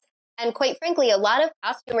sets. And quite frankly, a lot of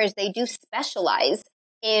costumers, they do specialize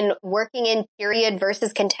in working in period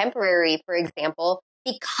versus contemporary, for example,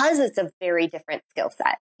 because it's a very different skill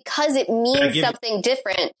set, because it means something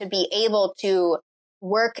different to be able to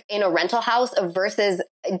work in a rental house versus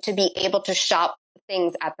to be able to shop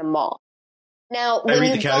things at the mall. Now, I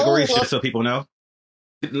read the categories just so people know.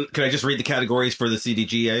 Can I just read the categories for the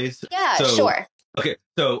CDGAs? Yeah, sure. Okay,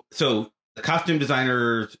 so the Costume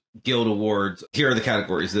Designers Guild Awards, here are the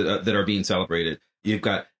categories that are being celebrated. You've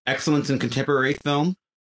got excellence in contemporary film,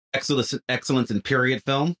 excellence in period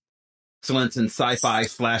film, excellence in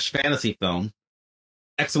sci-fi/fantasy film,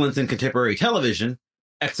 excellence in contemporary television,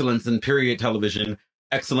 excellence in period television,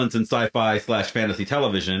 excellence in sci-fi/fantasy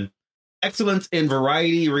television, excellence in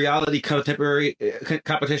variety, reality, contemporary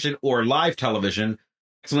competition, or live television,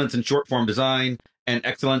 excellence in short form design, and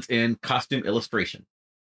excellence in costume illustration.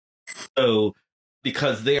 So,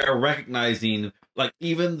 because they are recognizing, like,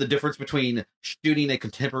 even the difference between shooting a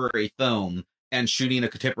contemporary film and shooting a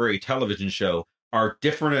contemporary television show are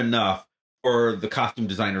different enough for the Costume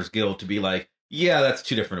Designers Guild to be like, yeah, that's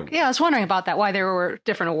two different awards. Yeah, I was wondering about that, why there were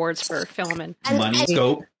different awards for film and money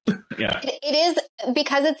scope. Yeah. It is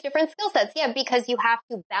because it's different skill sets. Yeah, because you have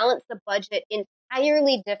to balance the budget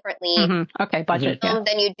entirely differently. Okay, budget.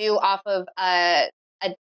 Than you do off of a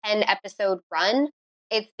 10-episode run.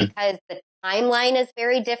 It's because the timeline is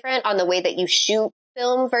very different on the way that you shoot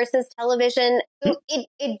film versus television. So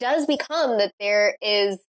it does become that there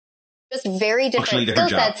is just very different skill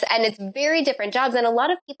sets, and it's very different jobs. And a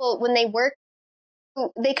lot of people, when they work,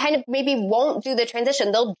 they kind of maybe won't do the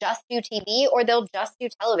transition. They'll just do TV or they'll just do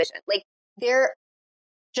television. Like, there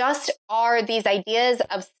just are these ideas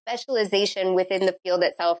of specialization within the field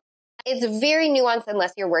itself. It's very nuanced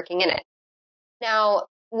unless you're working in it. Now,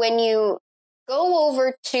 when you go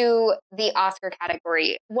over to the Oscar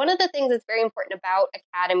category, one of the things that's very important about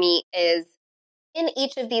Academy is in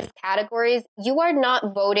each of these categories, you are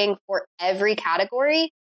not voting for every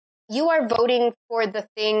category. You are voting for the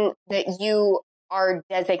thing that you are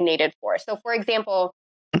designated for. So, for example,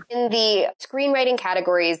 in the screenwriting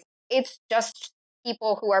categories, it's just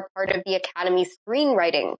people who are part of the Academy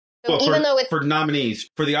screenwriting. So well, even though it's for nominees,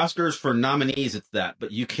 for the Oscars, for nominees, it's that.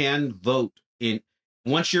 But you can vote in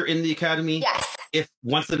once you're in the Academy. Yes.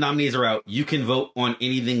 Once the nominees are out, you can vote on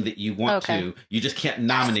anything that you want to. You just can't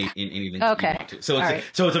nominate in anything that you want to. So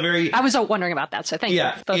it's a very. I was wondering about that. So thank you.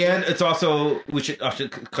 Yeah, and it's also I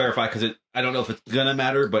should clarify because I don't know if it's gonna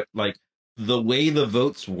matter, but like the way the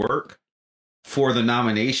votes work for the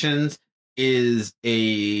nominations is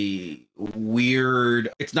a weird.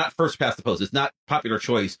 It's not first past the post. It's not popular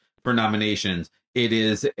choice for nominations. It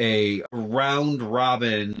is a round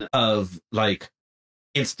robin of like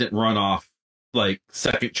instant runoff, like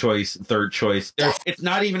second choice, third choice. It's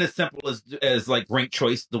not even as simple as like ranked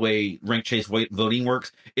choice, the way ranked choice voting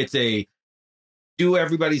works. It's a do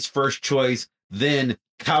everybody's first choice, then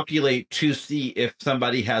calculate to see if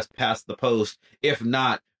somebody has passed the post. If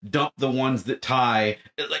not, dump the ones that tie.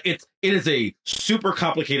 It is a super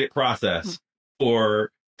complicated process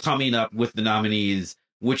for coming up with the nominees,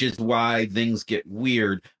 which is why things get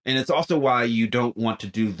weird. And it's also why you don't want to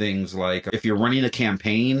do things like, if you're running a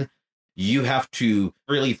campaign, you have to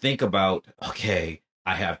really think about, okay,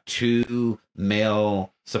 I have 2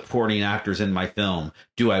 male supporting actors in my film.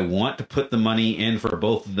 Do I want to put the money in for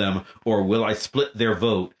both of them, or will I split their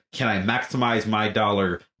vote? Can I maximize my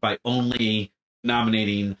dollar by only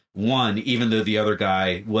nominating one, even though the other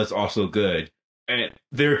guy was also good? And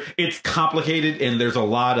it's complicated, and there's a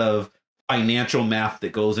lot of financial math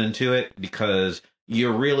that goes into it, because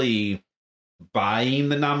you're really buying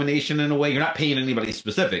the nomination in a way. You're not paying anybody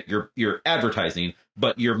specific. You're advertising,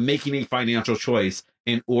 but you're making a financial choice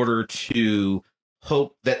in order to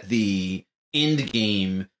hope that the end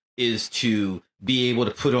game is to be able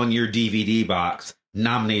to put on your DVD box,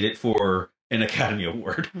 nominate it for an Academy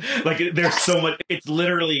Award. Like, there's so much. It's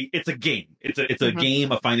literally, it's a game. It's a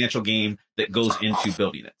game, a financial game that goes into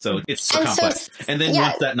building it. So it's complex. And then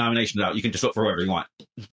once that nomination is out, you can just vote for whoever you want.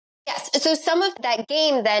 Yes. So some of that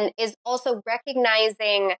game then is also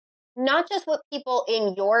recognizing not just what people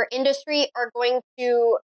in your industry are going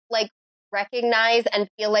to like recognize and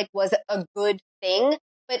feel like was a good thing,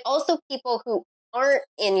 but also people who aren't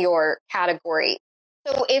in your category.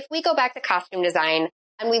 So if we go back to costume design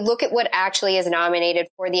and we look at what actually is nominated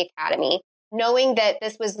for the Academy, knowing that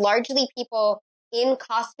this was largely people in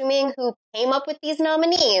costuming who came up with these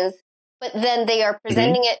nominees, but then they are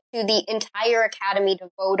presenting it to the entire Academy to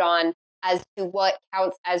vote on as to what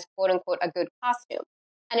counts as quote unquote a good costume.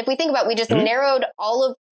 And if we think about, we just narrowed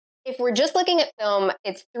if we're just looking at film,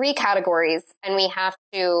 it's 3 categories, and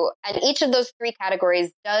and each of those 3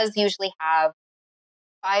 categories does usually have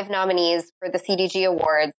 5 nominees for the CDG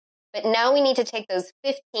Awards. But now we need to take those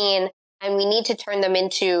 15 and we need to turn them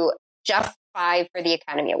into just 5 for the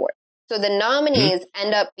Academy Award. So the nominees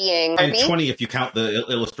end up being and 20 if you count the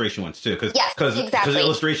illustration ones too, because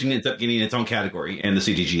illustration ends up getting its own category in the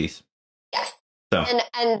CDGs. Yes. So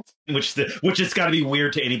and which has got to be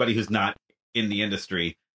weird to anybody who's not in the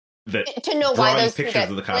industry, that to know why those pictures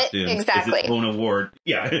of the costume is its own award.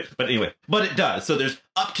 Yeah, but anyway, it does. So there's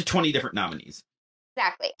up to 20 different nominees.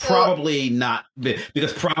 Exactly. Probably not,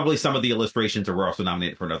 because probably some of the illustrations were also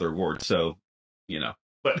nominated for another award. So,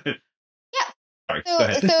 but sorry,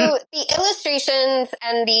 so the illustrations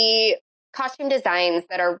and the costume designs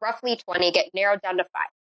that are roughly 20 get narrowed down to 5.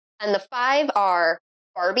 And the 5 are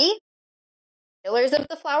Barbie, Killers of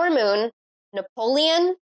the Flower Moon,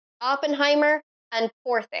 Napoleon, Oppenheimer, and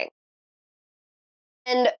Poor Thing.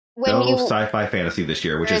 And when no sci-fi fantasy this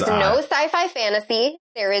year, which is odd. No sci-fi fantasy.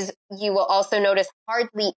 You will also notice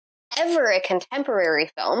hardly ever a contemporary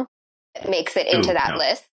film that makes it into that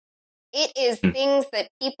list. It is things that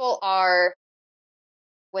people are,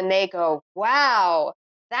 when they go, wow,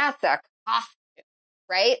 that's a costume,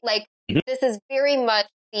 right? Like, this is very much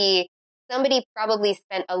somebody probably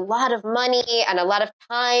spent a lot of money and a lot of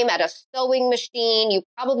time at a sewing machine. You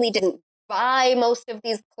probably didn't buy most of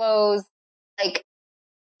these clothes. Like,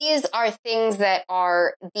 these are things that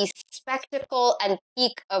are the spectacle and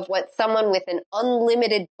peak of what someone with an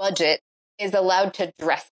unlimited budget is allowed to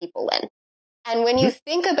dress people in. And when you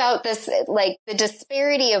think about this, like the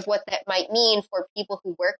disparity of what that might mean for people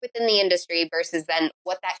who work within the industry versus then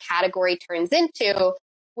what that category turns into,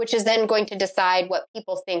 which is then going to decide what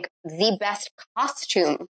people think the best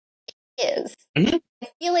costume is. I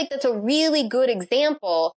feel like that's a really good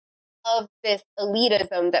example of this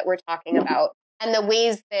elitism that we're talking about and the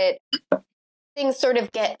ways that things sort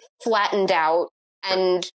of get flattened out.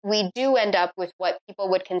 And we do end up with what people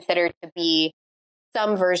would consider to be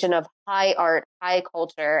some version of high art, high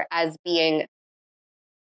culture as being,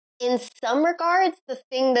 in some regards, the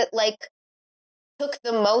thing that like took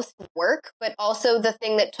the most work, but also the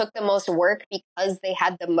thing that took the most work because they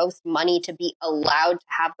had the most money to be allowed to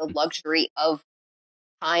have the luxury of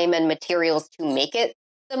time and materials to make it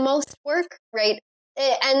the most work, right?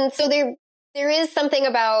 And so there is something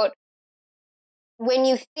about when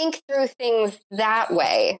you think through things that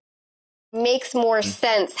way, makes more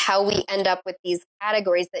sense how we end up with these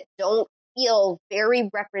categories that don't feel very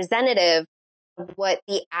representative of what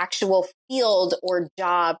the actual field or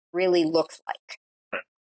job really looks like.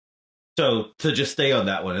 So to just stay on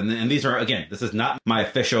that one, and these are, again, this is not my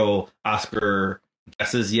official Oscar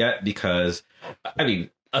guesses yet, because, I mean,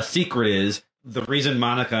 a secret is the reason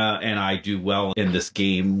Monica and I do well in this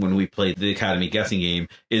game when we play the Academy guessing game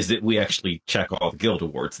is that we actually check all the Guild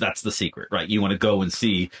Awards. That's the secret, right? You want to go and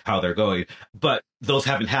see how they're going, but those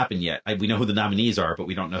haven't happened yet. We know who the nominees are, but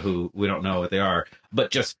we don't know what they are.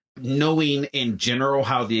 But just knowing in general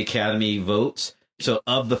how the Academy votes. So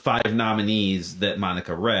of the 5 nominees that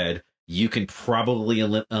Monica read, you can probably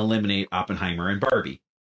eliminate Oppenheimer and Barbie,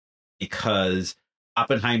 because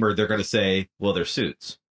Oppenheimer, they're going to say, well, they're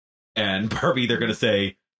suits. And Barbie, they're going to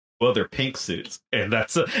say, well, they're pink suits. And and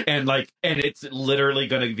it's literally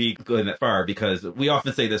going to be going that far, because we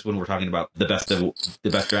often say this when we're talking about the best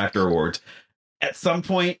director awards. At some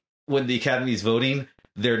point when the Academy's voting,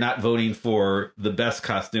 they're not voting for the best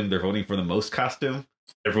costume. They're voting for the most costume.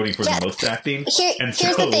 They're voting for the most acting. Here's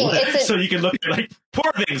the thing. So you can look at like,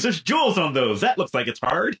 poor things, there's jewels on those. That looks like it's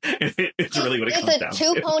hard. It's really what it comes down to. It's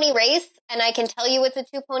a two-pony race, and I can tell you it's a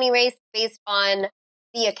two-pony race based on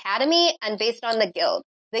the Academy and based on the Guild.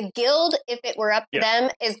 The Guild, if it were up to them,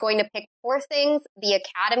 is going to pick Poor Things. The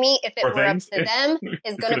Academy, if it were up to them,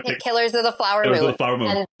 is going to pick Killers of the Flower Moon.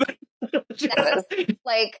 And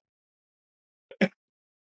like,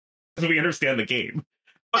 we understand the game,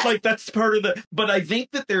 but like that's part of the. But I think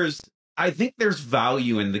there's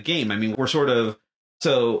value in the game. I mean, we're sort of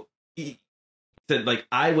like,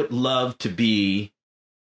 I would love to be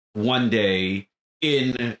one day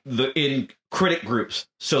in critic groups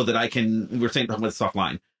so that I can. We were saying talking about this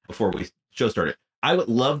offline before we show started. I would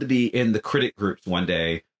love to be in the critic groups one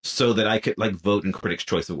day so that I could like vote in Critics'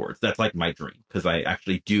 Choice Awards. That's like my dream, because I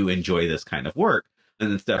actually do enjoy this kind of work.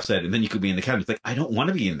 And then Steph said, and then you could be in the Academy. It's like, I don't want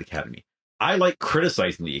to be in the Academy. I like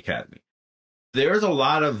criticizing the Academy. There's a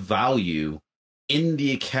lot of value in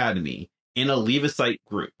the Academy in a Leavisite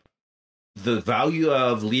group. The value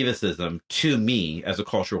of Leavisism to me as a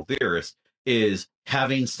cultural theorist is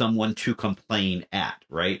having someone to complain at,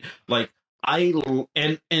 right? Like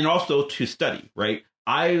and also to study, right?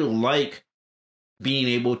 I like being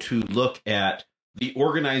able to look at the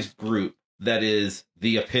organized group that is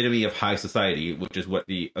the epitome of high society, which is what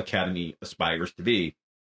the Academy aspires to be,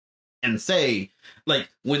 and say, like,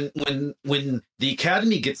 when the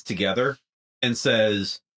Academy gets together and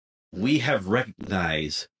says, we have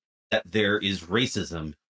recognized that there is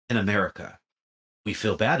racism in America. We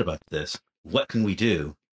feel bad about this. What can we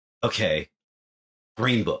do? Okay,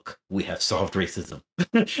 Green Book. We have solved racism.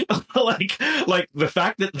 like the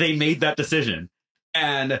fact that they made that decision,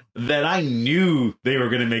 and that I knew they were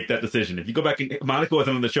going to make that decision. If you go back, and Monica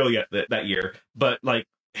wasn't on the show yet that year, but like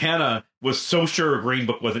Hannah was so sure Green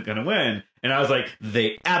Book wasn't going to win, and I was like,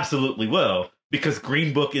 they absolutely will, because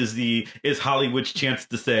Green Book is Hollywood's chance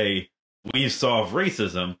to say, we've solved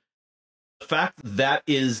racism. The fact that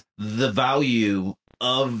is the value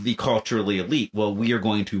of the culturally elite. Well, we are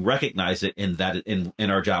going to recognize it, in that in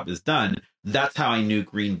our job is done. That's how I knew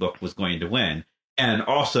Green Book was going to win. And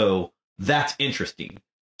also, that's interesting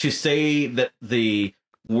to say that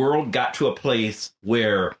world got to a place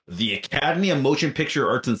where the Academy of Motion Picture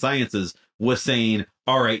Arts and Sciences was saying,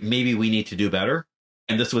 all right, maybe we need to do better,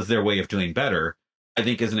 and this was their way of doing better, I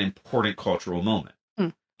think is an important cultural moment.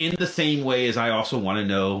 In the same way as I also want to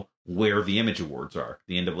know where the Image Awards are,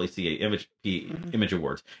 the NAACP Image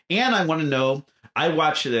Awards. And I want to know, I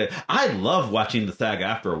love watching the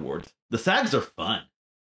SAG-AFTRA Awards. The SAGs are fun.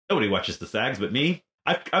 Nobody watches the SAGs but me.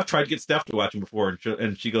 I've tried to get Steph to watch them before,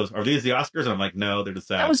 and she goes, "Are these the Oscars?" And I'm like, "No, they're the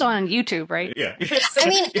SAGs." That was on YouTube, right? Yeah. I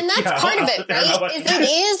mean, and that's part of it, right? It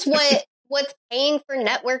is what's paying for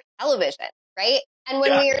network television, right? And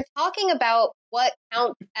when we are talking about what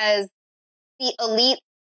counts as the elite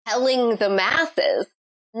telling the masses,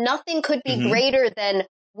 nothing could be greater than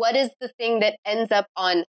what is the thing that ends up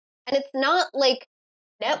on. And it's not like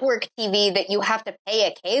network TV that you have to pay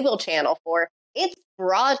a cable channel for. It's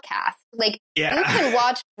broadcast. Like, you can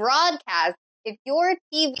watch broadcast. If your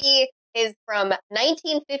TV is from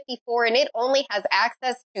 1954 and it only has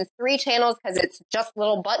access to 3 channels because it's just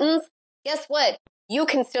little buttons, guess what? You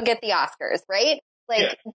can still get the Oscars, right?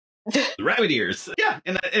 Like, the rabbit ears. Yeah.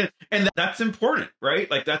 And that's important, right?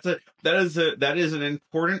 Like, that is an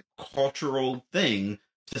important cultural thing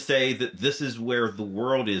to say that this is where the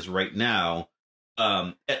world is right now.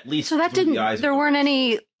 At least so that there weren't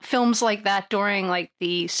any films like that during like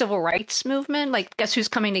the civil rights movement, like Guess Who's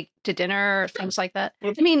Coming to Dinner or things like that.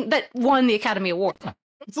 I mean, that won the Academy Award.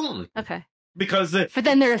 Absolutely. Okay. Because but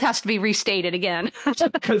then there has to be restated again.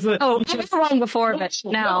 Because I was wrong before, but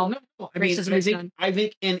now I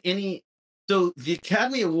think in any so the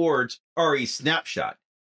Academy Awards are a snapshot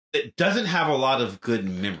that doesn't have a lot of good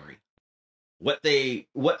memory. What the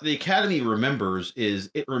Academy remembers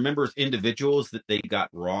is it remembers individuals that they got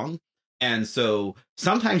wrong. And so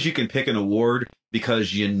sometimes you can pick an award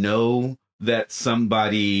because you know that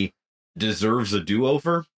somebody deserves a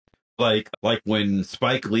do-over. Like when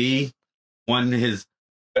Spike Lee won his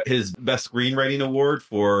best screenwriting award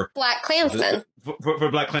for Black Klansman.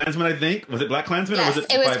 For Black Klansman, I think. Was it Black Klansman? Yes, or was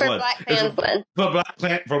it was for Black Klansman.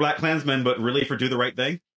 For Black Klansman, but really for Do the Right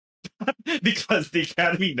Thing. Because the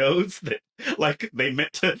Academy knows that, like, they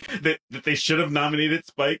meant to that they should have nominated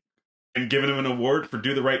Spike and given him an award for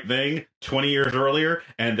Do the Right Thing 20 years earlier,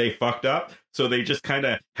 and they fucked up. So they just kind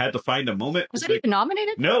of had to find a moment. Was it even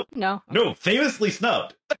nominated? No. Okay. Famously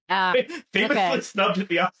snubbed. Famously snubbed at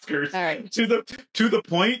the Oscars. All right. To the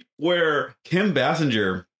point where Kim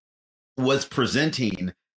Basinger was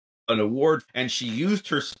presenting an award, and she used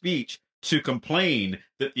her speech to complain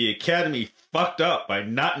that the Academy fucked up by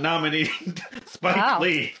not nominating Spike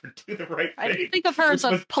Lee for Do the Right Thing. I didn't think of her as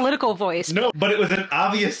a political voice. No, but it was an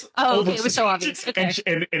obvious. Oh, okay, it was so obvious. Okay.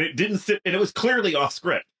 And it didn't sit, and it was clearly off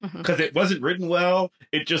script because it wasn't written well.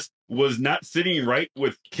 It just was not sitting right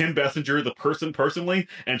with Kim Basinger, the person personally.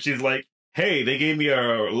 And she's like, "Hey, they gave me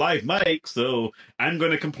a live mic, so I'm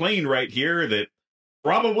going to complain right here that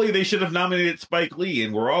probably they should have nominated Spike Lee,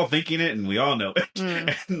 and we're all thinking it, and we all know it."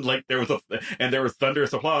 And like there was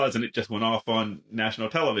thunderous applause, and it just went off on national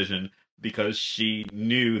television because she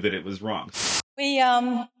knew that it was wrong. We've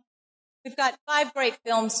got 5 great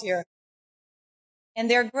films here, and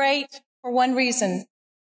they're great for one reason: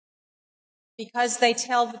 because they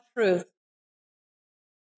tell the truth.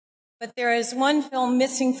 But there is one film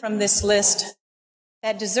missing from this list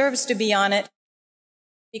that deserves to be on it,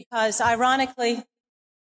 because ironically,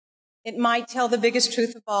 it might tell the biggest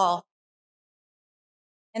truth of all,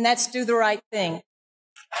 and that's Do the Right Thing.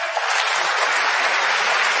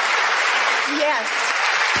 Yes.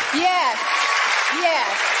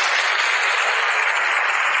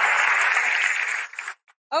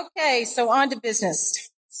 Okay, so on to business.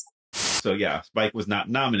 So yeah, Spike was not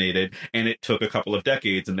nominated, and it took a couple of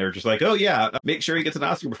decades, and they're just like, "Oh yeah, make sure he gets an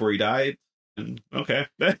Oscar before he died." And okay,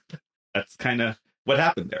 that's kind of what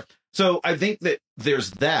happened there. So I think that there's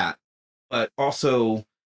that. But also,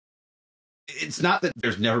 it's not that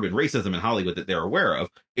there's never been racism in Hollywood that they're aware of.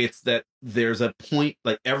 It's that there's a point,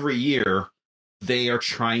 like every year, they are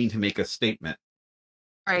trying to make a statement.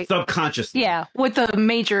 Right. Subconsciously. Yeah. What the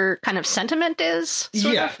major kind of sentiment is.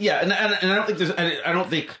 Yeah. And I don't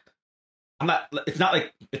think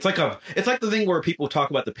it's like the thing where people talk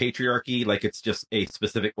about the patriarchy, like it's just a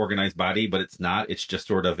specific organized body, but it's not. It's just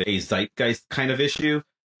sort of a zeitgeist kind of issue.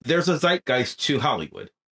 There's a zeitgeist to Hollywood.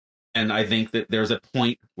 And I think that there's a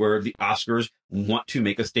point where the Oscars want to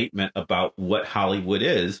make a statement about what Hollywood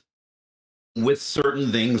is with certain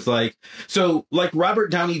things like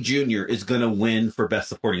Robert Downey Jr. is going to win for Best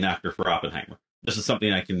Supporting Actor for Oppenheimer. This is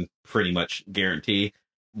something I can pretty much guarantee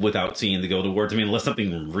without seeing the Guild Awards. I mean, unless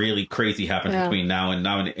something really crazy happens between now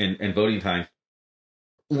and voting time,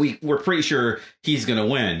 we're pretty sure he's going to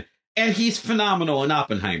win. And he's phenomenal in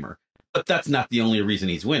Oppenheimer. But that's not the only reason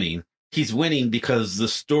he's winning. He's winning because the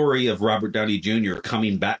story of Robert Downey Jr.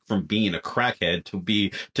 coming back from being a crackhead to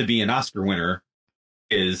be an Oscar winner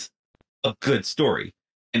is a good story.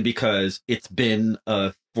 And because it's been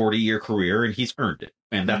a 40-year career and he's earned it.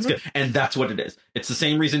 And that's good. And that's what it is. It's the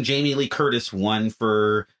same reason Jamie Lee Curtis won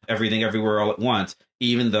for Everything Everywhere All at Once,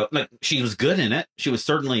 even though like she was good in it. She was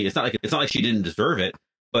certainly, it's not like she didn't deserve it,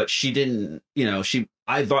 but she didn't,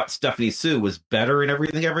 I thought Stephanie Sue was better in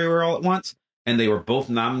Everything Everywhere All at Once. And they were both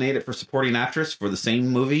nominated for supporting actress for the same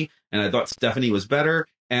movie. And I thought Stephanie was better.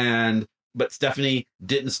 But Stephanie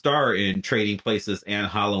didn't star in Trading Places and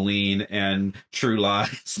Halloween and True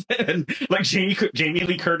Lies. And like Jamie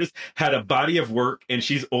Lee Curtis had a body of work, and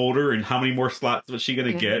she's older. And how many more slots was she going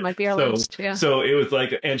to get? Might be our list. Yeah. So it was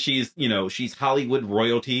like, and she's Hollywood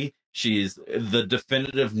royalty. She's the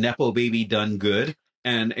definitive Nepo baby done good.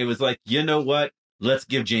 And it was like, you know what? Let's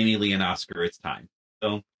give Jamie Lee an Oscar. It's time.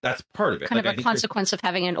 So that's part of it. Kind of a consequence of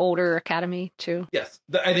having an older Academy, too. Yes.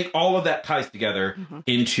 I think all of that ties together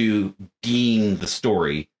into being the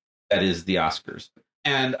story that is the Oscars.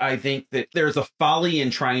 And I think that there's a folly in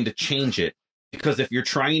trying to change it, because if you're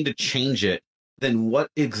trying to change it, then what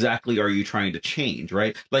exactly are you trying to change,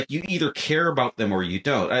 right? Like, you either care about them or you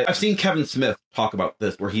don't. I've seen Kevin Smith talk about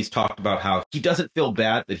this, where he's talked about how he doesn't feel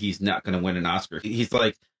bad that he's not going to win an Oscar. He's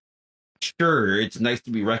like, sure, it's nice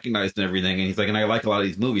to be recognized and everything. And he's like, and I like a lot of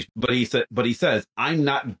these movies, but he says, I'm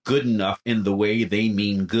not good enough in the way they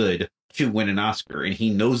mean good to win an Oscar. And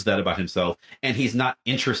he knows that about himself. And he's not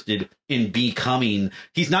interested in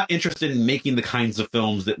he's not interested in making the kinds of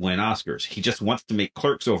films that win Oscars. He just wants to make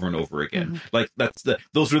Clerks over and over again. Like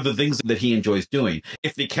those are the things that he enjoys doing.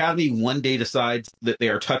 If the Academy one day decides that they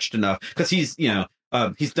are touched enough, because he's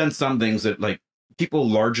done some things that, like, people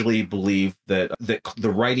largely believe that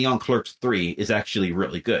the writing on Clerks 3 is actually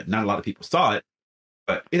really good. Not a lot of people saw it,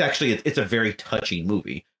 but it's a very touching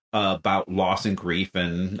movie about loss and grief,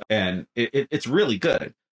 and it's really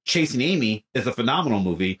good. Chasing Amy is a phenomenal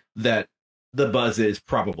movie that the buzz is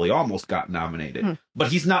probably almost got nominated,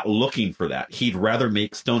 but he's not looking for that. He'd rather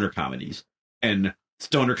make stoner comedies, and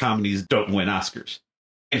stoner comedies don't win Oscars,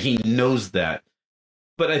 and he knows that.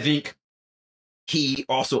 But I think he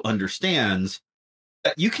also understands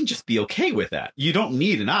that you can just be okay with that. You don't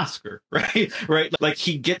need an Oscar, right? Right? Like,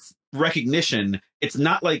 he gets recognition. It's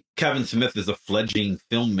not like Kevin Smith is a fledgling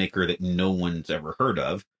filmmaker that no one's ever heard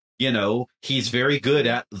of. He's very good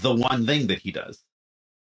at the one thing that he does.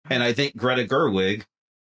 And I think Greta Gerwig,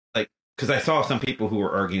 like, because I saw some people who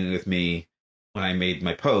were arguing with me when I made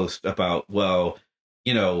my post about, well,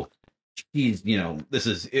 it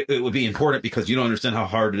would be important because you don't understand how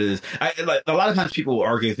hard it is. A lot of times people will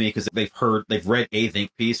argue with me because they've read a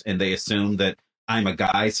think piece and they assume that I'm a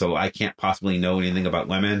guy, so I can't possibly know anything about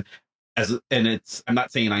women. I'm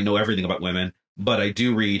not saying I know everything about women, but I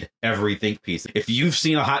do read every think piece. If you've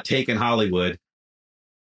seen a hot take in Hollywood,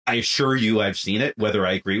 I assure you I've seen it, whether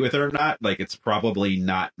I agree with it or not. Like, it's probably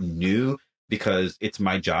not new because it's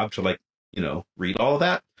my job to, read all of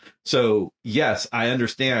that. So, yes, I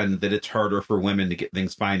understand that it's harder for women to get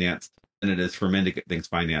things financed than it is for men to get things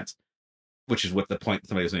financed, which is what the point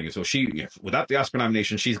somebody was saying. So without the Oscar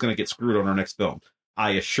nomination, she's going to get screwed on her next film.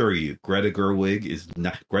 I assure you, Greta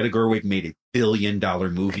Gerwig made $1 billion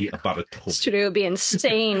movie about a toy. Studio would be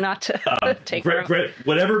insane not to take her.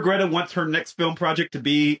 Whatever Greta wants her next film project to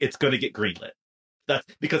be, it's going to get greenlit. That's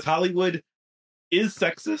because Hollywood is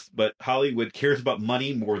sexist, but Hollywood cares about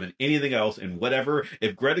money more than anything else. And whatever,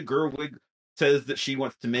 if Greta Gerwig says that she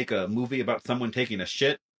wants to make a movie about someone taking a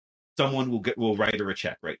shit, someone will write her a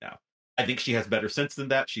check right now. I think she has better sense than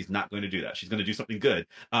that. She's not going to do that. She's going to do something good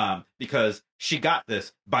because she got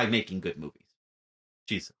this by making good movies.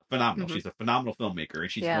 She's phenomenal. She's a phenomenal filmmaker,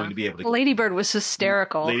 and she's going to be able to. Lady Bird was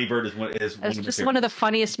hysterical. Lady Bird is one of the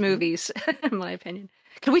funniest movies, in my opinion.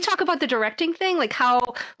 Can we talk about the directing thing? Like, how,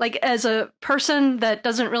 like, as a person that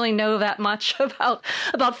doesn't really know that much about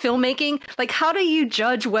filmmaking, like, how do you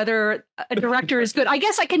judge whether a director is good? I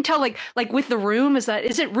guess I can tell, like with The Room, is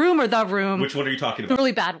it Room or The Room? Which one are you talking about? The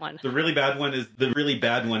really bad one. The really bad one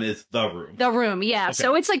is The Room. The Room, yeah. Okay.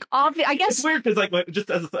 So it's like obvious. I guess it's weird because, like,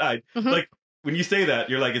 just as a side, like, when you say that,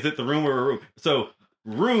 you're like, is it The Room or a Room? So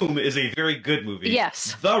Room is a very good movie.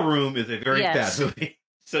 Yes. The Room is a very bad movie.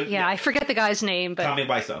 So, yeah, I forget the guy's name, but Tommy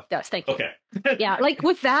Wiseau. Yes, thank you. Okay. Yeah, like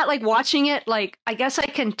with that, like watching it, like I guess I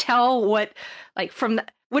can tell what, like when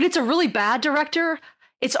it's a really bad director,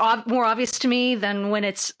 it's more obvious to me than when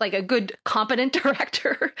it's like a good, competent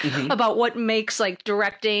director about what makes like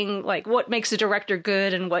directing, like what makes a director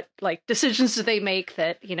good and what like decisions do they make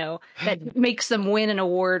that, that makes them win an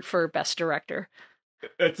award for best director.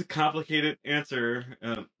 It's a complicated answer.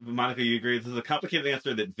 Monica, you agree? This is a complicated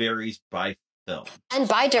answer that varies by film. And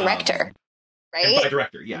by director, right? And by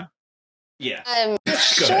director, yeah. Yeah. The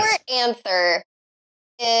short answer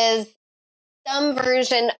is some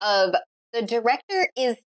version of the director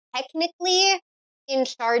is technically in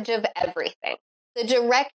charge of everything. The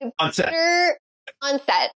director on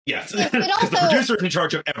set. Yes. But also, the producer is in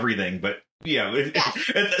charge of everything, but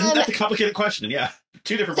that's a complicated question. Yeah.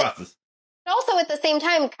 Two different bosses. But also at the same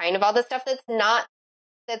time, kind of all the stuff that's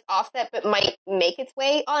offset but might make its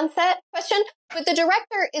way on set question. But the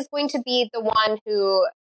director is going to be the one who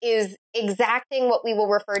is exacting what we will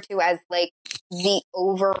refer to as like the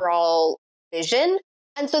overall vision.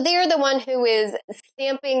 And so they're the one who is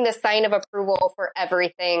stamping the sign of approval for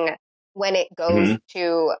everything when it goes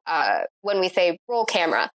to, when we say roll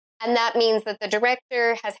camera. And that means that the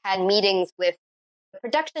director has had meetings with the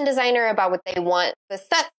production designer about what they want the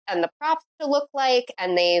sets and the props to look like.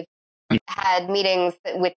 And they've had meetings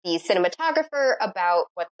with the cinematographer about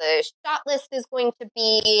what the shot list is going to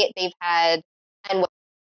be. They've had, and what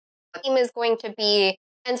the theme is going to be.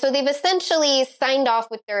 And so they've essentially signed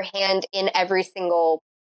off with their hand in every single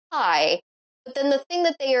pie. But then the thing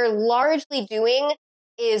that they are largely doing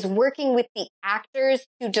is working with the actors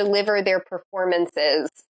to deliver their performances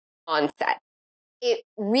on set. It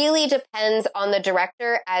really depends on the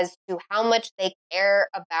director as to how much they care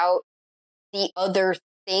about the other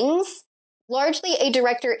things. Largely, a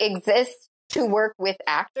director exists to work with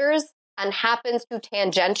actors and happens to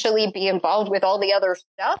tangentially be involved with all the other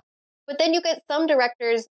stuff. But then you get some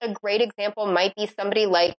directors, a great example might be somebody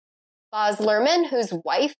like Baz Luhrmann, whose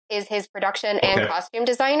wife is his production and costume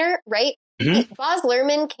designer, right? Baz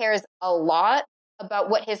Luhrmann cares a lot about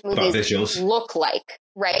what his movies look like,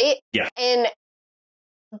 right? Yeah.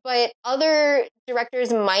 But other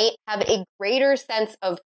directors might have a greater sense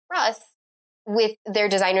of trust with their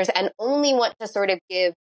designers and only want to sort of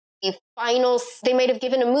give a final, they might have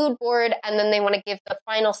given a mood board and then they want to give the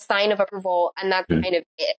final sign of approval, and that's kind of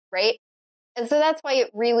it, right? And so that's why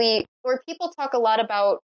it really, or people talk a lot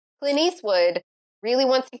about Clint Eastwood really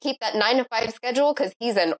wants to keep that 9 to 5 schedule because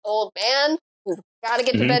he's an old man who's got to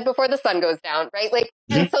get to bed before the sun goes down, right? Like,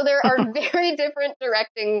 and so there are very different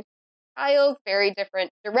directing styles, very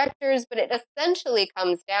different directors, but it essentially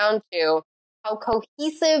comes down to how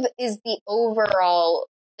cohesive is the overall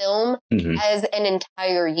film as an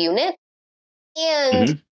entire unit,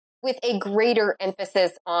 and with a greater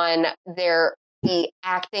emphasis on the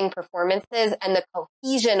acting performances and the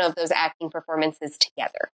cohesion of those acting performances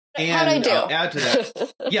together. How'd I do? I'll add to that.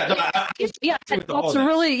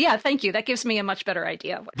 Thank you. That gives me a much better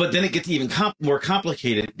idea. But then it gets even more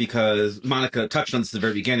complicated because Monica touched on this at the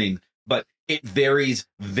very beginning, but it varies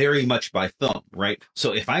very much by film, right?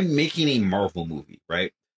 So if I'm making a Marvel movie,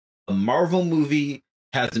 right? A Marvel movie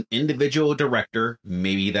has an individual director.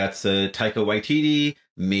 Maybe that's Taika Waititi.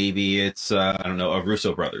 Maybe it's, a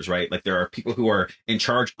Russo brothers, right? Like there are people who are in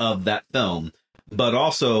charge of that film. But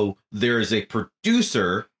also there is a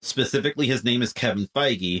producer, specifically his name is Kevin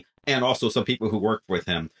Feige, and also some people who work with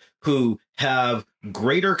him who have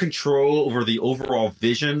greater control over the overall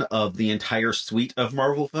vision of the entire suite of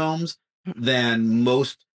Marvel films than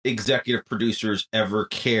most executive producers ever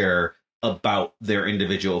care about their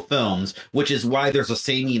individual films, which is why there's a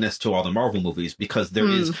sameness to all the Marvel movies, because there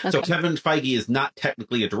is. Okay. So Kevin Feige is not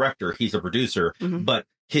technically a director. He's a producer, but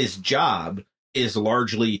his job is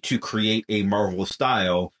largely to create a Marvel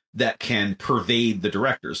style that can pervade the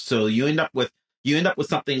directors. So you end up with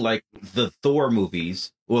something like the Thor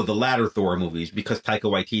movies, or the latter Thor movies, because Taika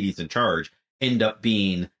Waititi's in charge, end up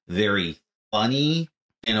being very funny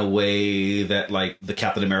in a way that like the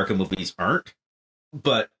Captain America movies aren't.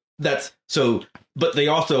 But they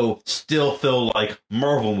also still feel like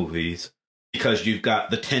Marvel movies because you've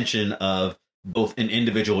got the tension of both an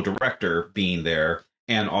individual director being there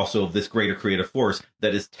and also this greater creative force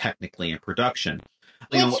that is technically in production.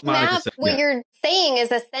 What you're saying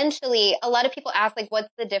is essentially, a lot of people ask, like, what's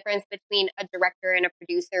the difference between a director and a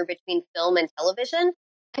producer, between film and television?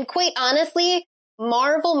 And quite honestly,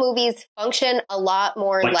 Marvel movies function a lot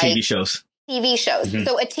more like TV shows.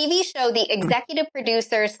 So a TV show, the executive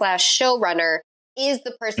producer / showrunner is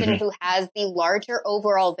the person who has the larger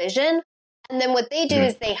overall vision. And then what they do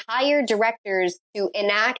is they hire directors to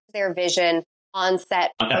enact their vision on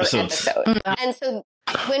set per episode. And so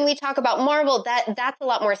when we talk about Marvel, that's a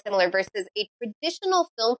lot more similar, versus a traditional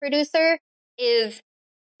film producer is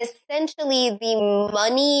essentially the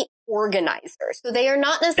money organizer. So they are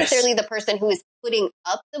not necessarily the person who is putting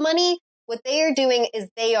up the money. What they are doing is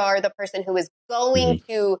they are the person who is going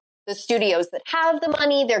to the studios that have the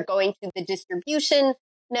money. They're going to the distribution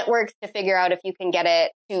networks to figure out if you can get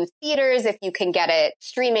it to theaters, if you can get it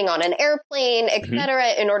streaming on an airplane,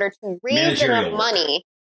 etc., in order to raise enough money.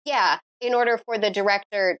 Yeah, in order for the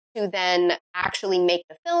director to then actually make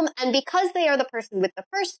the film. And because they are the person with the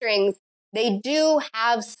purse strings, they do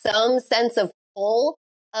have some sense of pull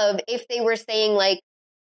of if they were saying like,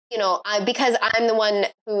 you know, because I'm the one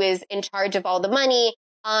who is in charge of all the money,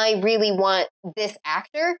 I really want this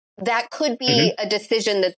actor. That could be a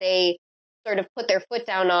decision that they sort of put their foot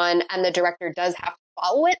down on, and the director does have to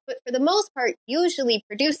follow it. But for the most part, usually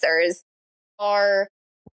producers are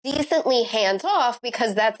decently hands off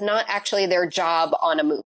because that's not actually their job on a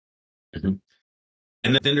movie. And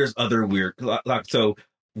then there's other weird. So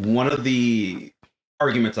one of the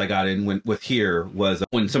arguments I got in with here was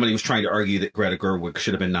when somebody was trying to argue that Greta Gerwig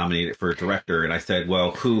should have been nominated for a director, and I said,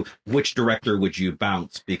 well, which director would you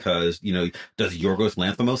bounce? Because, you know, does Yorgos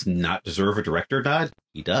Lanthimos not deserve a director nod?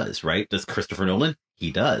 He does, right? Does Christopher Nolan? He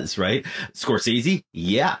does, right? Scorsese?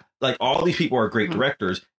 Yeah. Like, all these people are great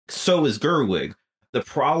directors. So is Gerwig. The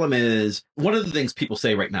problem is, one of the things people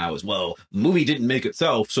say right now is, well, the movie didn't make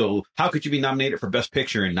itself, so how could you be nominated for Best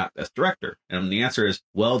Picture and not Best Director? And the answer is,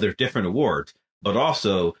 well, they're different awards. But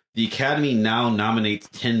also, the Academy now nominates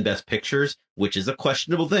 10 Best Pictures, which is a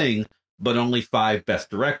questionable thing, but only 5 Best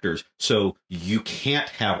Directors. So you can't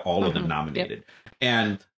have all of them nominated.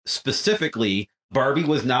 And specifically, Barbie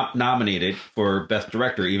was not nominated for Best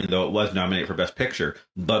Director, even though it was nominated for Best Picture,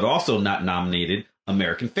 but also not nominated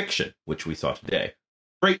American Fiction, which we saw today.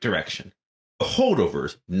 Great direction. The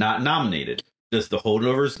Holdovers, not nominated. Does The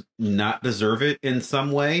Holdovers not deserve it in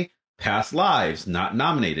some way? Past Lives, not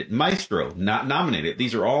nominated. Maestro, not nominated.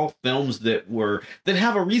 These are all films that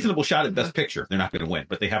have a reasonable shot at Best Picture. They're not going to win,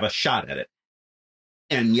 but they have a shot at it.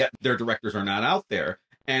 And yet their directors are not out there.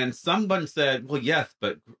 And someone said, well, yes,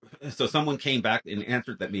 but so someone came back and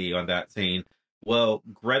answered me on that saying, well,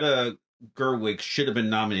 Greta Gerwig should have been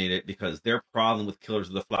nominated because their problem with Killers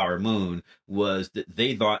of the Flower Moon was that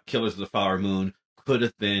they thought Killers of the Flower Moon could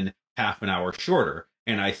have been half an hour shorter.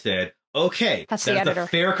 And I said, okay, that's a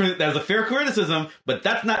fair criticism, but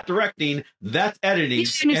that's not directing, that's editing.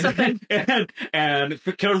 And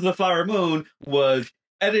Killers of the Flower Moon was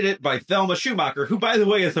edited by Thelma Schumacher, who, by the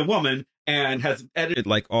way, is a woman and has edited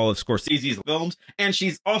like all of Scorsese's films, and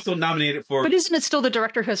she's also nominated for. But isn't it still the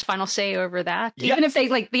director who has final say over that? Yes. Even if they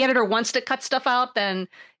the editor wants to cut stuff out, then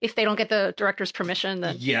if they don't get the director's permission,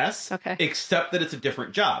 then yes, okay. Except that it's a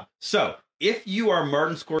different job. So if you are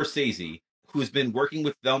Martin Scorsese, who's been working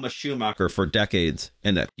with Thelma Schumacher for decades,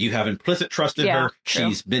 and that you have implicit trust in her. True.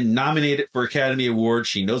 She's been nominated for Academy Awards.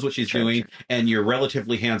 She knows what she's doing, and you're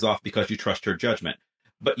relatively hands off because you trust her judgment.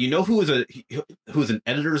 But you know who's an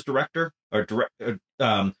editor's director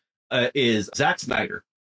is Zack Snyder.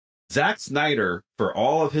 Zack Snyder, for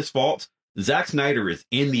all of his faults, Zack Snyder is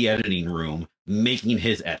in the editing room making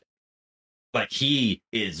his edit. Like, he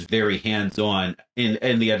is very hands-on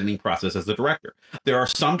in the editing process as the director. There are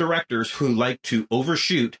some directors who like to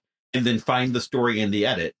overshoot and then find the story in the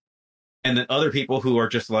edit. And then other people who are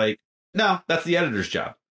just like, no, that's the editor's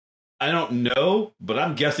job. I don't know, but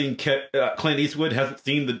I'm guessing Clint Eastwood hasn't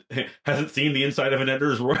seen the inside of an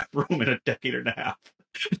editor's room in a decade and a half.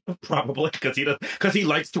 Probably because he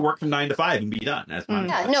likes to work from 9 to 5 and be done. That's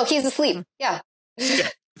no, he's asleep. Yeah.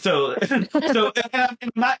 So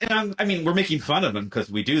I mean, we're making fun of him because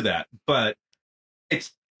we do that, but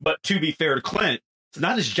to be fair to Clint, it's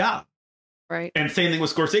not his job, right? And same thing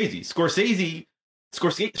with Scorsese. Scorsese,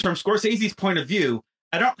 from Scorsese's point of view,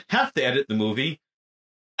 I don't have to edit the movie.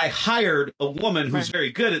 I hired a woman who's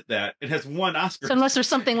very good at that and has won Oscars. So unless there's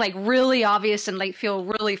something like really obvious and like feel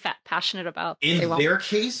really passionate about, in their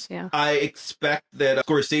case, I expect that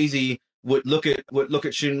Scorsese would look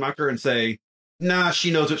at Schumacher and say, nah, she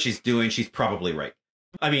knows what she's doing. She's probably right.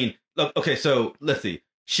 I mean, okay, so let's see.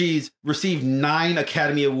 She's received 9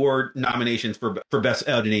 Academy Award nominations for Best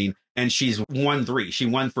Editing, and she's won 3. She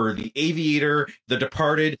won for The Aviator, The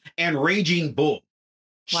Departed, and Raging Bull.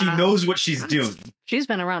 Wow. She knows what she's doing. She's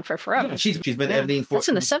been around for forever. Yeah, she's been editing for... That's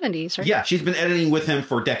in the 70s, right? Yeah, she's been editing with him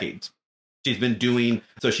for decades. She's been doing...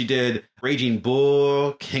 So she did Raging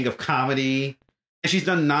Bull, King of Comedy... And she's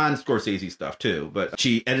done non-Scorsese stuff too, but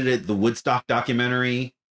she edited the Woodstock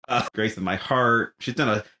documentary, Grace of My Heart. She's done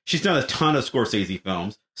a ton of Scorsese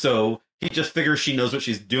films, so he just figures she knows what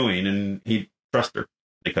she's doing, and he trusts her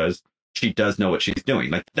because she does know what she's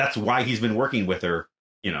doing. Like, that's why he's been working with her,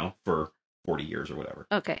 for 40 years or whatever.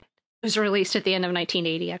 Okay, it was released at the end of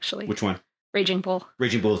 1980, actually. Which one? Raging Bull.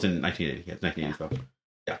 Raging Bull is in 1980. Yeah, 1985.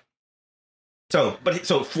 Yeah.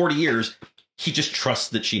 So 40 years. He just trusts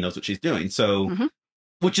that she knows what she's doing. So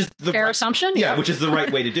which is the fair assumption. Yeah, which is the right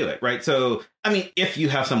way to do it, right? So, I mean, if you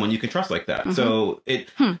have someone you can trust like that. So it's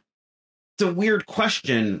a weird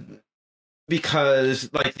question because,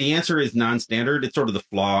 like, the answer is non-standard. It's sort of the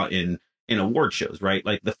flaw in award shows, right?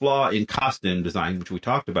 Like the flaw in costume design, which we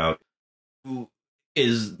talked about,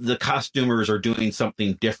 is the costumers are doing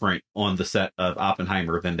something different on the set of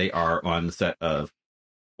Oppenheimer than they are on the set of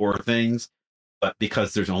Poor Things. But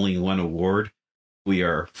because there's only one award, we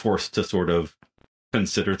are forced to sort of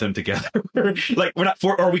consider them together. Like, we're not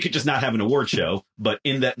or we could just not have an award show, but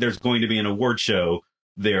in that there's going to be an award show,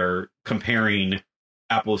 they're comparing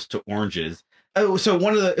apples to oranges. Oh, so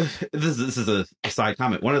one of the this is a side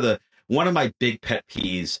comment. One of my big pet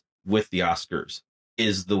peeves with the Oscars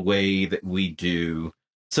is the way that we do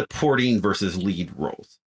supporting versus lead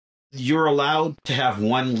roles. You're allowed to have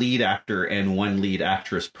one lead actor and one lead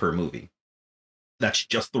actress per movie. That's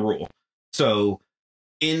just the rule. So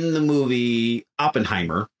in the movie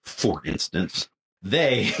Oppenheimer, for instance,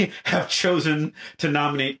 they have chosen to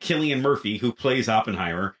nominate Cillian Murphy, who plays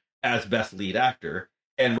Oppenheimer, as Best Lead Actor,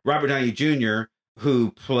 and Robert Downey Jr.,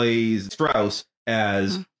 who plays Strauss,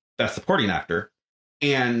 as Best Supporting Actor.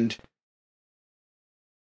 And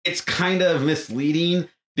it's kind of misleading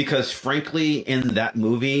because, frankly, in that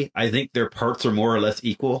movie, I think their parts are more or less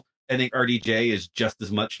equal. I think RDJ is just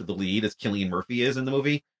as much the lead as Cillian Murphy is in the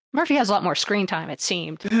movie. Murphy has a lot more screen time, it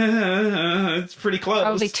seemed. It's pretty close.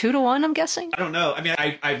 Probably 2-1, I'm guessing. I don't know. I mean,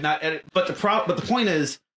 I've not edited, but the point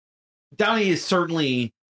is, Downey is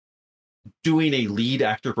certainly doing a lead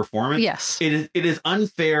actor performance. Yes, it is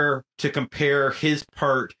unfair to compare his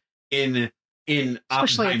part in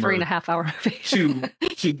especially a Oppenheimer 3.5-hour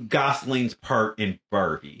movie to Gosling's part in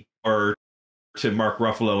Barbie, or to Mark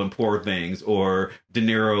Ruffalo in Poor Things, or De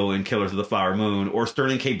Niro in Killers of the Flower Moon, or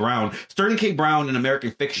Sterling K. Brown. Sterling K. Brown in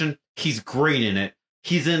American Fiction, he's great in it.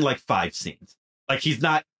 He's in like 5 scenes. Like, he's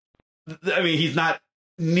not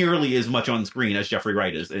nearly as much on screen as Jeffrey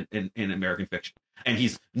Wright is in American Fiction. And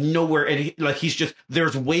he's nowhere, and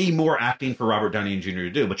there's way more acting for Robert Downey Jr. to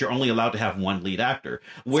do, but you're only allowed to have one lead actor.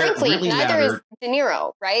 Where frankly, it really neither is De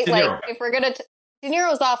Niro, right? De Niro, like, if we're gonna De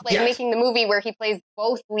Niro's off making the movie where he plays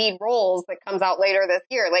both lead roles that comes out later this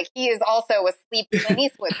year. Like, he is also a sleep Clint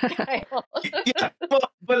Eastwood style. Yeah,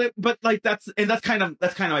 well, but like that's kind of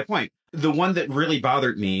my point. The one that really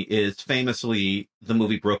bothered me is famously the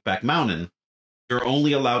movie Brokeback Mountain. You're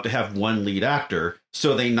only allowed to have one lead actor,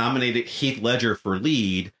 so they nominated Heath Ledger for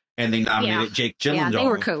lead, and they nominated Jake Gyllenhaal they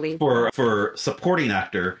were co-lead. for supporting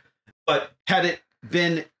actor. But had it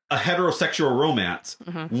been a heterosexual romance,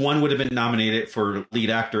 one would have been nominated for lead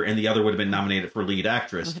actor, and the other would have been nominated for lead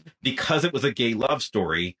actress. Because it was a gay love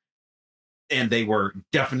story, and they were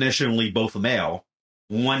definitionally both male,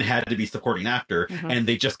 one had to be supporting actor, and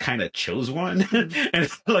they just kind of chose one.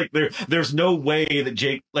 And like, there's no way that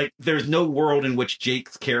Jake, like, there's no world in which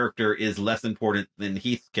Jake's character is less important than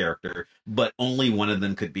Heath's character, but only one of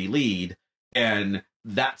them could be lead. And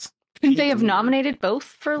that's... Couldn't they have nominated both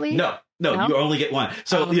for lead? No, you only get one.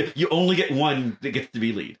 So you only get one that gets to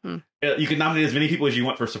be lead. You can nominate as many people as you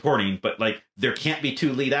want for supporting, but like, there can't be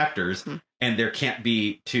 2 lead actors, and there can't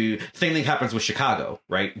be 2. Same thing happens with Chicago,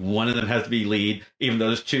 right? One of them has to be lead, even though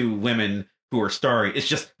there's 2 women who are starring. It's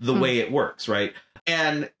just the way it works, right?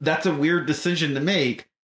 And that's a weird decision to make.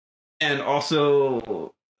 And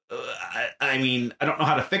also, I mean, I don't know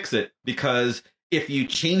how to fix it, because if you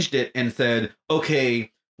changed it and said,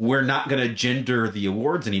 okay, we're not going to gender the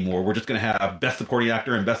awards anymore, we're just going to have Best Supporting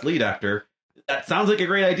Actor and Best Lead Actor, that sounds like a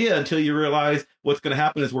great idea until you realize what's going to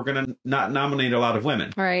happen is we're going to not nominate a lot of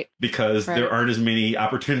women. Right. Because there aren't as many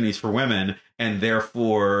opportunities for women, and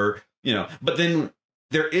therefore, but then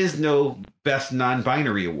there is no Best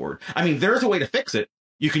Non-Binary Award. I mean, there's a way to fix it.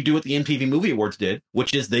 You can do what the MTV Movie Awards did,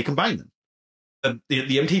 which is they combine them.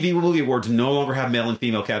 The MTV Movie Awards no longer have male and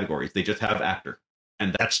female categories. They just have actor.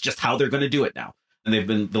 And that's just how they're going to do it now. And they've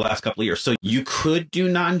been the last couple of years. So you could do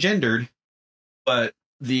non-gendered, but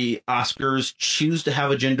the Oscars choose to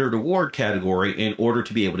have a gendered award category in order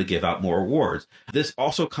to be able to give out more awards. This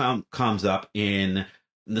also comes up in,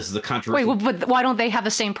 this is a controversy. Wait, but why don't they have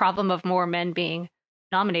the same problem of more men being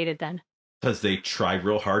nominated then? Because they try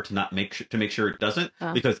real hard to make sure it doesn't.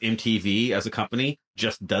 Because MTV as a company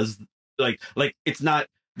just does, like it's not,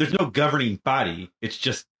 there's no governing body. It's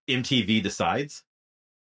just MTV decides.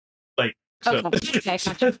 So, okay.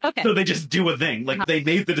 So they just do a thing. Like, they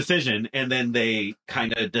made the decision, and then they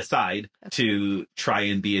kind of decide to try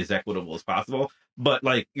and be as equitable as possible. But,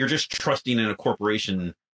 like, you're just trusting in a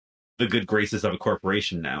corporation, the good graces of a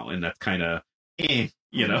corporation now, and that's kind of,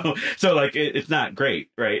 So, like, it's not great,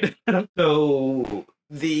 right? So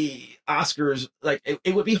the Oscars, like,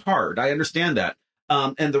 it would be hard. I understand that.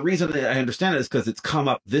 And the reason that I understand it is because it's come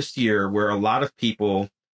up this year where a lot of people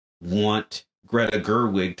want Greta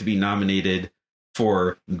Gerwig to be nominated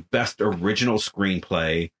for Best Original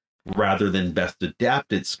Screenplay rather than Best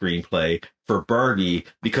Adapted Screenplay for Barbie,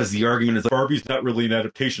 because the argument is Barbie's not really an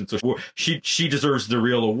adaptation, so she deserves the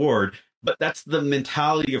real award. But that's the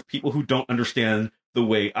mentality of people who don't understand the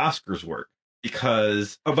way Oscars work.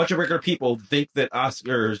 Because a bunch of regular people think that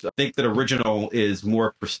original is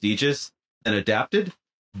more prestigious than adapted,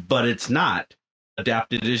 but it's not.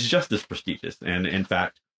 Adapted is just as prestigious. And in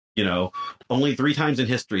fact, only 3 times in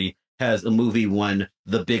history has a movie won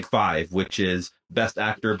the big 5, which is Best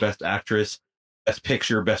Actor, Best Actress, Best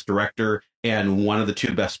Picture, Best Director, and one of the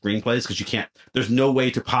 2 Best Screenplays, because there's no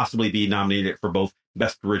way to possibly be nominated for both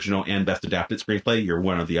Best Original and Best Adapted Screenplay. You're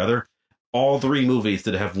one or the other. All 3 movies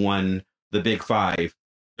that have won the big 5,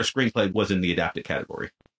 their screenplay was in the adapted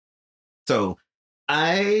category. So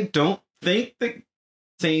I don't think that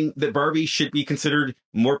saying that Barbie should be considered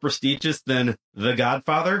more prestigious than The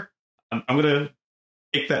Godfather, I'm going to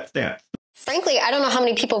take that stance. Frankly, I don't know how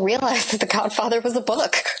many people realize that The Godfather was a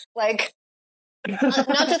book. Like, not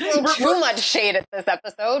to throw too much shade at this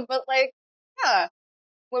episode, but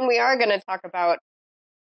when we are going to talk about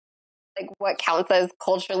what counts as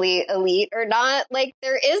culturally elite or not,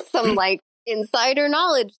 there is some insider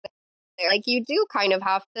knowledge there. You do kind of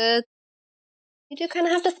have to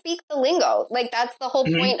speak the lingo. That's the whole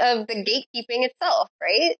point of the gatekeeping itself,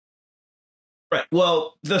 right? Right.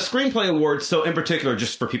 Well, the Screenplay Award, so in particular,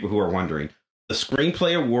 just for people who are wondering, the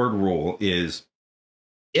Screenplay Award rule is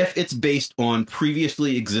if it's based on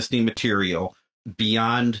previously existing material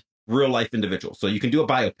beyond real life individuals. So you can do a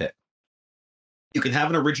biopic. You can have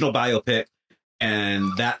an original biopic,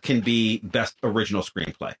 and that can be Best Original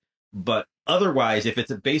Screenplay. But otherwise, if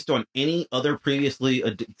it's based on any other previously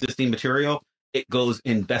existing material, it goes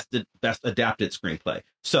in Best Adapted Screenplay.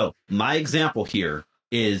 So my example here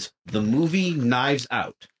is the movie Knives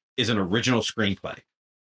Out is an original screenplay.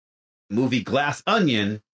 The movie Glass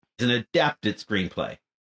Onion is an adapted screenplay.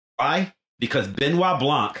 Why? Because Benoit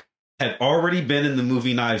Blanc had already been in the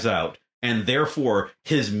movie Knives Out, and therefore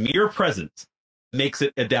his mere presence makes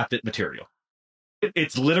it adapted material.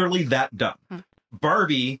 It's literally that dumb.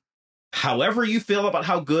 Barbie, however you feel about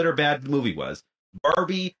how good or bad the movie was,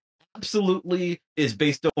 Barbie absolutely is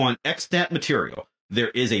based on extant material. There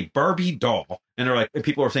is a Barbie doll, and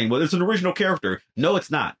people are saying, well, it's an original character. No,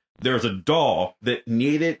 it's not. There's a doll that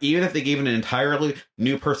needed, even if they gave it an entirely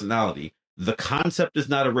new personality, the concept is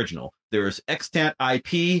not original. There is extant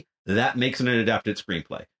IP that makes it an adapted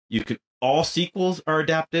screenplay. All sequels are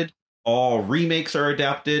adapted. All remakes are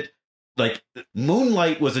adapted.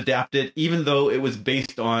 Moonlight was adapted, even though it was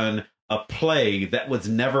based on a play that was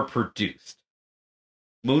never produced.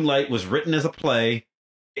 Moonlight was written as a play.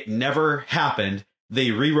 It never happened.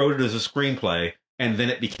 They rewrote it as a screenplay, and then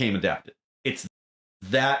it became adapted. It's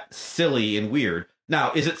that silly and weird.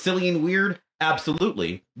 Now, is it silly and weird?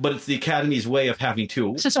 Absolutely. But it's the Academy's way of having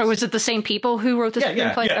 2. So was it the same people who wrote the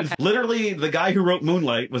screenplay? Yeah. Okay. Literally, the guy who wrote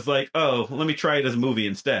Moonlight was like, oh, let me try it as a movie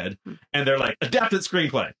instead. And they're like, adapted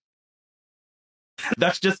screenplay.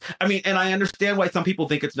 That's just, and I understand why some people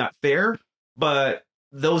think it's not fair, but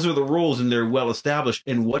those are the rules and they're well established.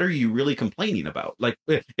 And what are you really complaining about?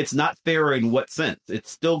 It's not fair in what sense?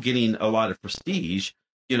 It's still getting a lot of prestige.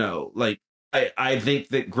 I think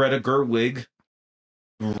that Greta Gerwig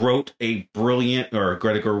wrote a brilliant, or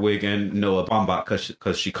Greta Gerwig and Noah Baumbach,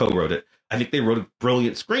 because she co-wrote it. I think they wrote a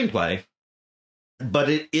brilliant screenplay, but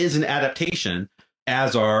it is an adaptation,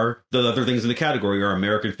 as are the other things in the category are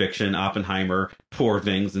American Fiction, Oppenheimer, Poor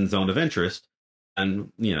Things, and Zone of Interest.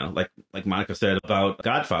 And, like Monica said about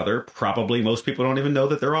Godfather, probably most people don't even know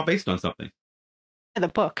that they're all based on something. The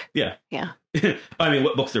book. Yeah. Yeah.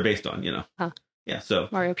 What books they're based on, Huh. Yeah, so.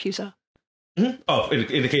 Mario Puzo. Mm-hmm. Oh,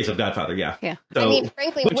 in the case of Godfather, yeah. Yeah. So,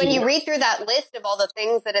 frankly, when you read through that list of all the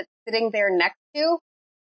things that it's sitting there next to,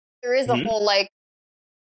 there is a whole,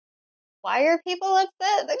 why are people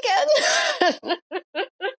upset again?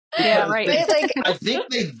 Yeah, right.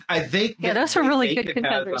 I think those are really good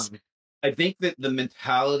contenders. I think that the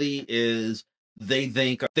mentality is they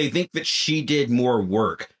think that she did more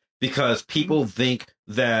work, because people think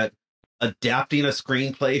that adapting a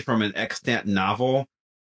screenplay from an extant novel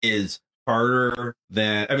is harder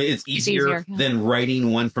than, it's easier than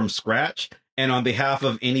writing one from scratch. And on behalf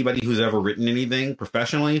of anybody who's ever written anything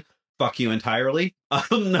professionally, fuck you entirely.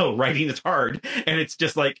 No, writing is hard. And it's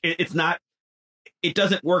just it's not, it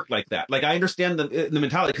doesn't work like that. I understand the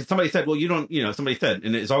mentality, because somebody said, well, you don't, somebody said,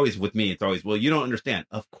 and it's always with me, it's always, well, you don't understand.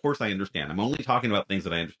 Of course I understand. I'm only talking about things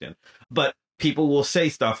that I understand. But people will say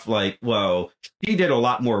stuff like, well, she did a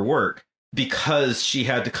lot more work. because she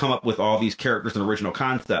had to come up with all these characters and original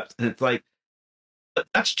concepts. And it's like, but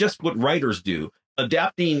that's just what writers do.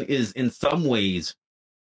 Adapting is in some ways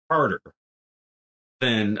harder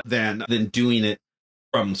than doing it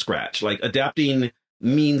from scratch. Like adapting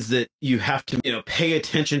means that you have to, pay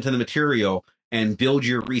attention to the material and build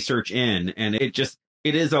your research in. And it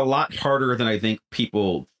is a lot harder than I think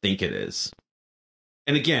people think it is.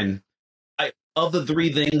 And again, of the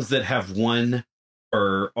three things that have won,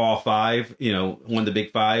 or all five, won the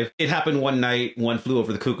big five, it happened one night. One Flew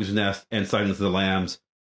Over the Cuckoo's Nest and Silence of the Lambs,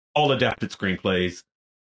 all adapted screenplays.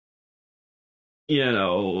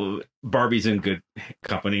 Barbie's in good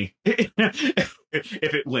company. If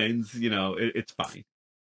it wins, it's fine.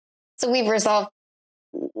 So we've resolved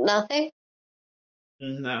nothing?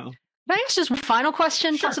 No. Can I ask just one final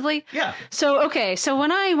question, Sure. possibly? Yeah. So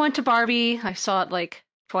when I went to Barbie, I saw it like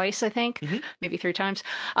twice, I think, maybe 3 times.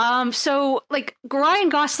 So like Ryan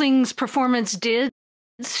Gosling's performance did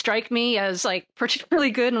strike me as like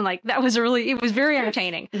particularly good, and like it was very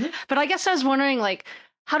entertaining. But I guess I was wondering, like,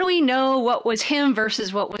 how do we know what was him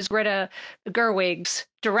versus what was Greta Gerwig's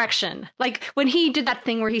direction? Like when he did that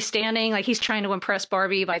thing where he's standing, like he's trying to impress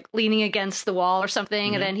Barbie, like leaning against the wall or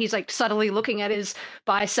something, and then he's like subtly looking at his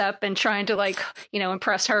bicep and trying to like,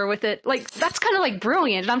 impress her with it. Like that's kind of like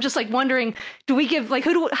brilliant. And I'm just like wondering, do we give like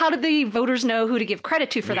how do the voters know who to give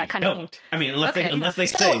credit to for that kind of thing? I mean, unless they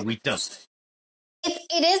say we don't.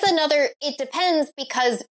 It depends,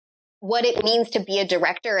 because what it means to be a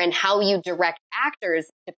director and how you direct actors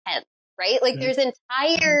depends, right? Like there's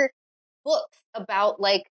entire books about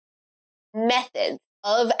like methods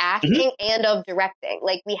of acting and of directing.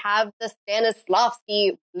 Like we have the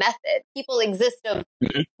Stanislavski method. People exist of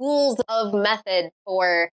schools of method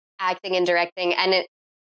for acting and directing. And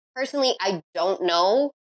personally, I don't know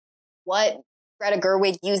what Greta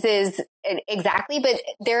Gerwig uses exactly, but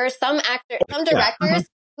there are some directors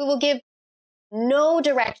who will give no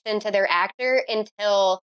direction to their actor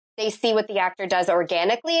until they see what the actor does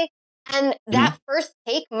organically. And that first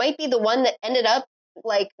take might be the one that ended up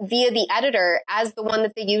like via the editor as the one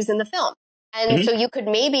that they use in the film. And so you could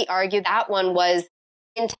maybe argue that one was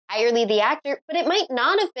entirely the actor, but it might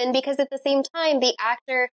not have been, because at the same time, the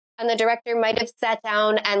actor and the director might have sat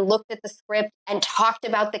down and looked at the script and talked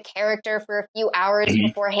about the character for a few hours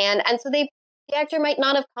beforehand. And so the actor might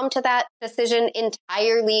not have come to that decision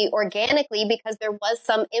entirely organically, because there was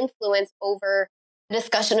some influence over the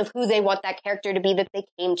discussion of who they want that character to be that they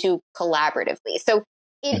came to collaboratively. So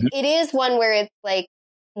it is one where it's like,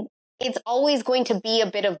 it's always going to be a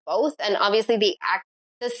bit of both. And obviously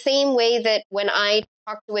the same way that when I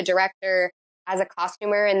talk to a director as a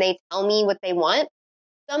costumer and they tell me what they want,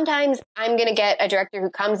 sometimes I'm going to get a director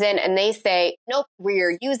who comes in and they say, nope,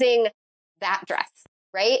 we're using that dress,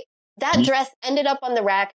 right? That dress ended up on the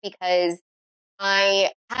rack because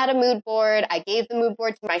I had a mood board. I gave the mood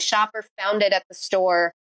board to my shopper, found it at the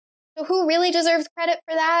store. So who really deserves credit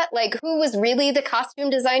for that? Like, who was really the costume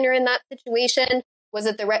designer in that situation? Was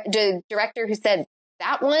it the director who said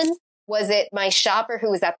that one? Was it my shopper who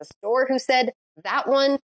was at the store who said that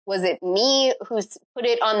one? Was it me who put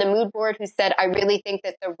it on the mood board who said, I really think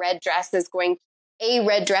that the red dress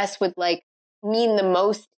would like mean the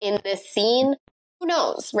most in this scene? Who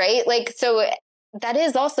knows, right? Like, so that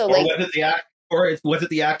is also like... was it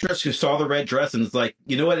the actress who saw the red dress and was like,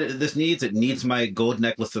 you know what this needs? It needs my gold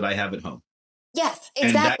necklace that I have at home. Yes,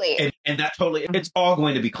 exactly. And that totally, it's all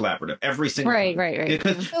going to be collaborative. Every single Right.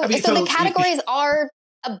 Because, so the categories are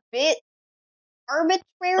a bit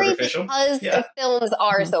arbitrary artificial, because the films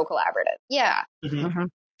are so collaborative. Yeah.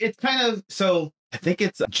 It's kind of, so I think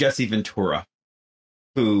it's Jesse Ventura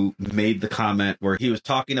who made the comment where he was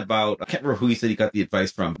talking about, I can't remember who he said he got the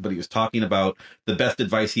advice from, but he was talking about the best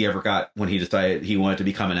advice he ever got when he decided he wanted to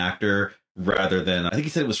become an actor, rather than, I think he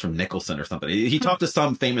said it was from Nicholson or something. He talked to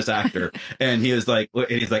some famous actor and he's like,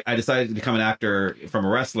 I decided to become an actor from a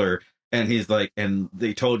wrestler. And he's like, and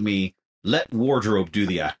they told me, let wardrobe do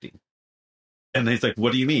the acting. And he's like,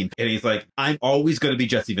 what do you mean? And he's like, I'm always going to be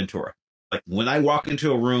Jesse Ventura. Like when I walk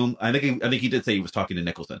into a room, I think he did say he was talking to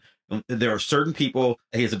Nicholson. There are certain people,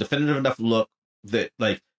 he has a definitive enough look that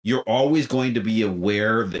like you're always going to be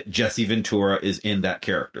aware that Jesse Ventura is in that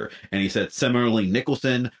character. And he said similarly,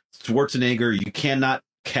 Nicholson, Schwarzenegger, you cannot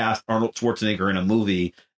cast Arnold Schwarzenegger in a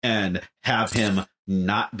movie and have him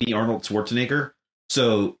not be Arnold Schwarzenegger.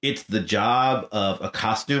 So it's the job of a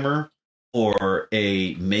costumer or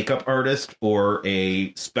a makeup artist or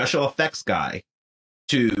a special effects guy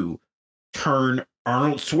to turn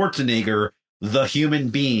Arnold Schwarzenegger, the human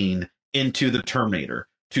being, into the Terminator,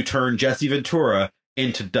 to turn Jesse Ventura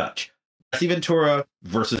into Dutch. Jesse Ventura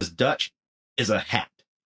versus Dutch is a hat.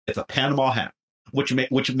 It's a Panama hat, which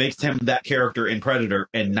makes him that character in Predator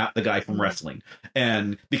and not the guy from wrestling.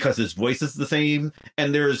 And because his voice is the same,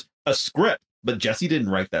 and there's a script, but Jesse didn't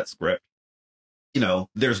write that script.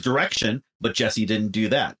 There's direction, but Jesse didn't do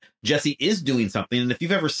that. Jesse is doing something, and if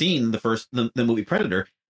you've ever seen the movie Predator,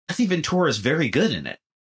 Jesse Ventura is very good in it.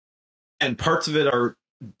 And parts of it are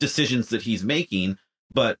decisions that he's making,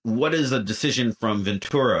 but what is a decision from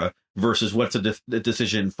Ventura versus what's a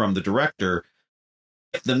decision from the director?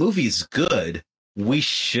 If the movie's good, we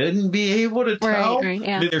shouldn't be able to tell. Right,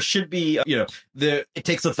 yeah. I mean, there should be, it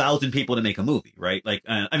takes 1,000 people to make a movie, right? Like,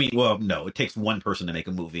 no, it takes one person to make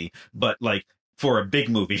a movie, but like for a big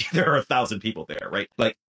movie, there are 1,000 people there, right?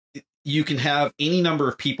 Like, you can have any number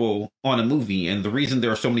of people on a movie, and the reason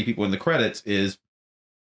there are so many people in the credits is,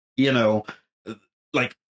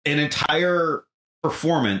 like an entire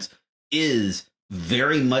performance is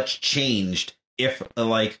very much changed if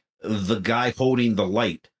like the guy holding the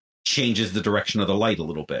light changes the direction of the light a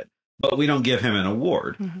little bit, but we don't give him an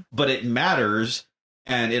award. But it matters,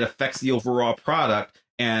 and it affects the overall product,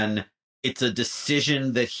 and it's a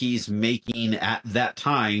decision that he's making at that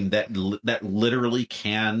time that literally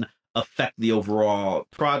can affect the overall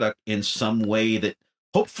product in some way that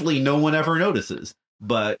hopefully no one ever notices,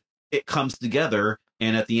 but it comes together,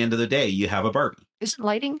 and at the end of the day, you have a Barbie. Is it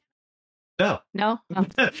lighting? No. Oh, I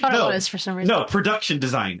thought it was for some reason. No, production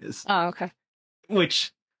design is. Oh, okay.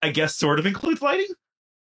 Which I guess sort of includes lighting.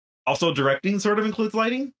 Also, directing sort of includes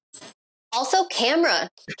lighting. Also, camera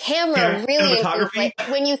really includes, like,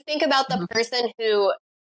 when you think about the person who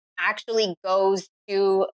actually goes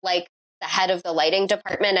to like the head of the lighting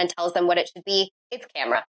department and tells them what it should be, it's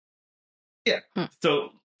camera. Yeah.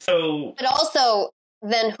 So. But also,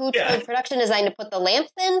 then who told production design to put the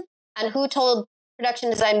lamps in, and who told production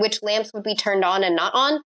design which lamps would be turned on and not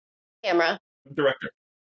on? Camera. Director.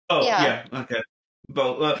 Oh, yeah. Okay.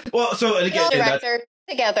 But so and again, director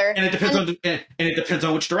together, and it depends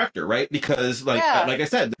on which director, right? Because like I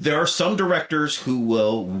said, there are some directors who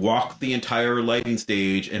will walk the entire lighting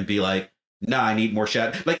stage and be like, "Nah, I need more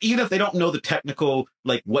shadow." Like, even if they don't know the technical,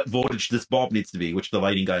 like what voltage this bulb needs to be, which the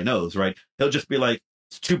lighting guy knows, right? He'll just be like,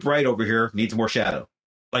 "It's too bright over here, needs more shadow."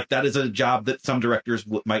 Like, that is a job that some directors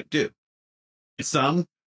might do. Some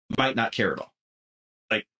might not care at all.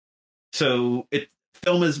 Like, so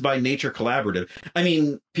film is by nature collaborative. I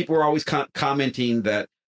mean, people are always commenting that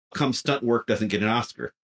stunt work doesn't get an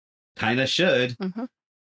Oscar. Kind of should.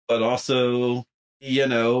 But also,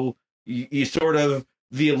 you sort of,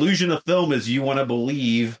 the illusion of film is you want to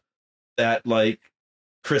believe that like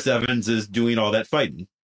Chris Evans is doing all that fighting.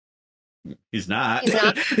 He's not.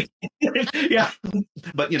 Yeah.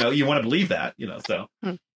 But, you want to believe that, so.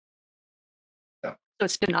 So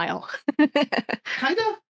it's denial. Kind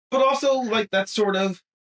of. But also, like, that's sort of,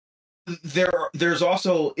 there's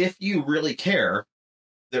also, if you really care,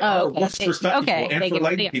 there are awards for stunt people and for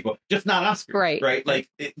lighting people, just not Oscars. Right? Like,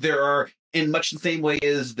 there are, in much the same way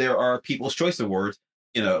as there are People's Choice Awards,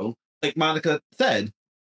 like Monica said,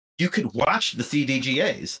 you could watch the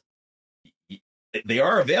CDGAs. They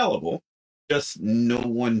are available. Just no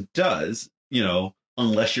one does,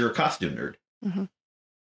 unless you're a costume nerd.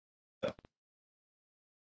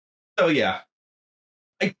 So yeah,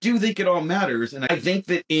 I do think it all matters, and I think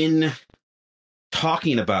that in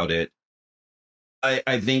talking about it,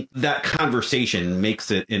 I think that conversation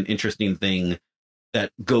makes it an interesting thing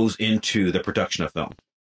that goes into the production of film.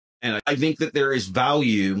 And I think that there is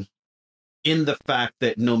value in the fact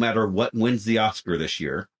that no matter what wins the Oscar this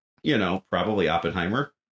year, probably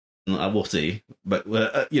Oppenheimer. We'll see. But,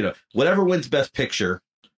 whatever wins Best Picture,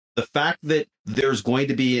 the fact that there's going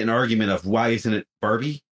to be an argument of why isn't it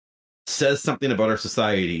Barbie says something about our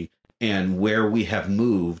society and where we have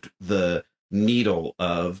moved the needle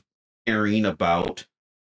of caring about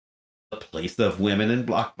the place of women in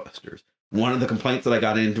blockbusters. One of the complaints that I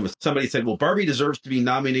got into was somebody said, well, Barbie deserves to be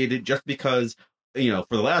nominated just because, for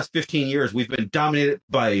the last 15 years, we've been dominated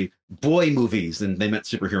by boy movies, and they meant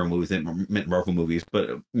superhero movies, they meant Marvel movies,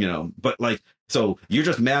 but, but like, so you're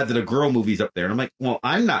just mad that a girl movie's up there. And I'm like, well,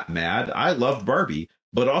 I'm not mad. I loved Barbie,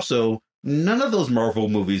 but also none of those Marvel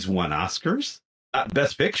movies won Oscars, not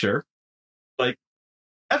Best Picture. Like,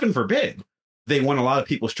 heaven forbid. They won a lot of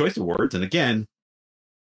People's Choice Awards. And again,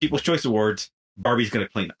 People's Choice Awards, Barbie's going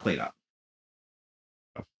to clean up.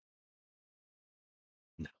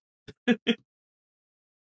 No.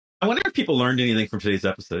 I wonder if people learned anything from today's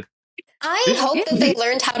episode. I hope that they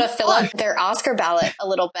learned how to fill out their Oscar ballot a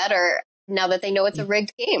little better now that they know it's a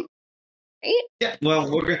rigged game. Right? Yeah, well,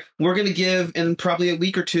 we're going to give, in probably a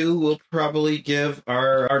week or two, we'll probably give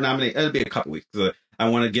our nominee. It'll be a couple weeks. I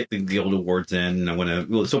want to get the Guild Awards in. So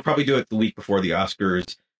we'll probably do it the week before the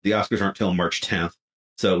Oscars. The Oscars aren't till March 10th,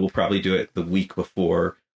 so we'll probably do it the week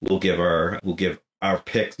before. We'll give our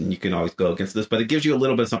picks, and you can always go against this, but it gives you a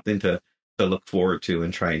little bit of something to look forward to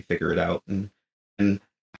and try and figure it out. And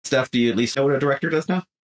Steph, do you at least know what a director does now?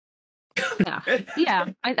 Yeah,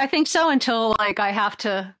 I think so, until like I have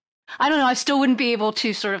to. I don't know. I still wouldn't be able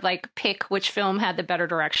to sort of like pick which film had the better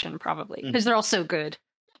direction, probably, because they're all so good.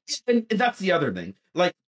 And that's the other thing.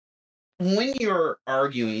 Like, when people are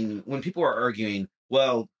arguing,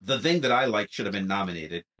 well, the thing that I like should have been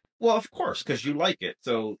nominated. Well, of course, because you like it.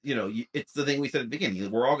 So, it's the thing we said at the beginning.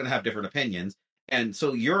 We're all going to have different opinions. And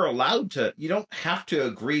so you're allowed to, you don't have to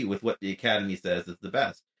agree with what the Academy says is the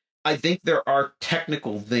best. I think there are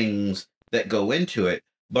technical things that go into it,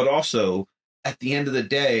 but also at the end of the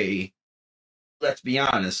day, let's be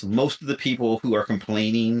honest, most of the people who are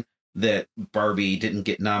complaining that Barbie didn't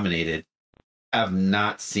get nominated have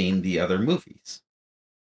not seen the other movies.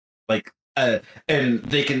 Like, and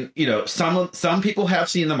they can, some people have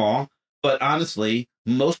seen them all, but honestly,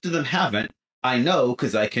 most of them haven't. I know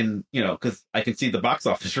because I can see the box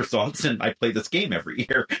office results, and I play this game every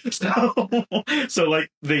year. So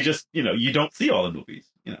like they just, you don't see all the movies,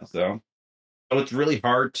 so it's really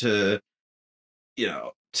hard to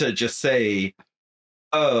just say,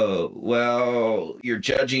 oh, well, you're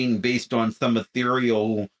judging based on some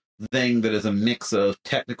ethereal thing that is a mix of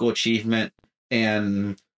technical achievement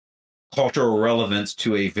and cultural relevance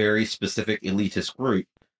to a very specific elitist group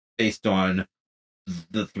based on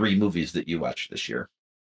the 3 movies that you watched this year.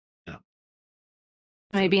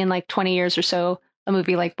 Maybe in like 20 years or so, a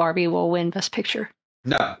movie like Barbie will win Best Picture.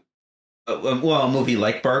 No. Well, a movie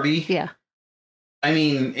like Barbie? Yeah. I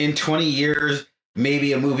mean, in 20 years,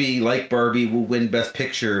 maybe a movie like Barbie will win Best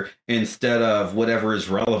Picture instead of whatever is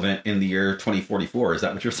relevant in the year 2044. Is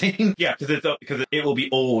that what you're saying? Yeah, because it will be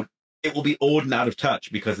old. It will be old and out of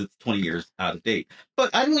touch because it's 20 years out of date.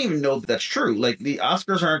 But I don't even know if that's true. Like, the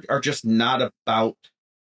Oscars are just not about.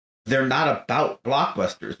 They're not about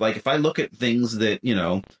blockbusters. Like, if I look at things that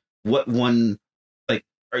what won. Like,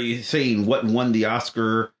 are you saying what won the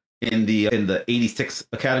Oscar in the '86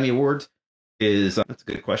 Academy Awards? That's a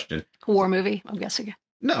good question. War movie, I'm guessing.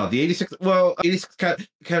 No, the 86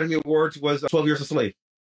 Academy Awards was 12 Years a Slave.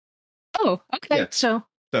 Oh, okay. Yeah. So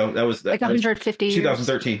that was like 150 years.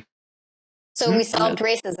 2013. So we solved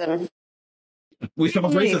racism. We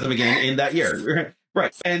solved racism again in that year.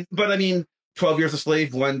 Right. But I mean, 12 Years a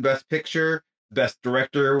Slave won Best Picture. Best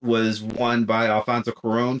Director was won by Alfonso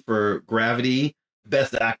Cuarón for Gravity.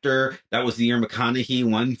 Best Actor, that was the year McConaughey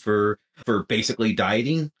won for basically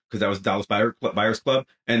dieting, because that was Dallas Buyers Club.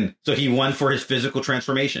 And so he won for his physical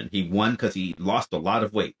transformation. He won because he lost a lot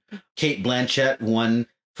of weight. Cate Blanchett won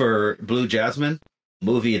for Blue Jasmine,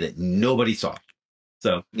 movie that nobody saw.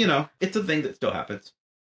 So, it's a thing that still happens.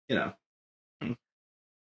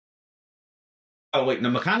 Oh, wait, no,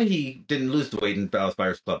 McConaughey didn't lose the weight in Dallas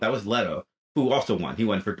Buyers Club. That was Leto, who also won. He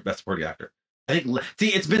won for Best Supporting Actor. I think,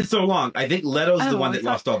 it's been so long. I think Leto's the one that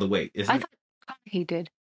lost all the weight. I thought he did.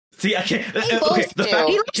 See, I can't. They both do,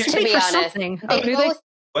 to be honest.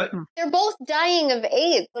 They're both dying of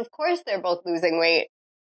AIDS. Of course they're both losing weight.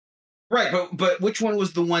 Right, but which one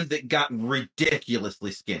was the one that got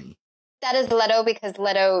ridiculously skinny? That is Leto, because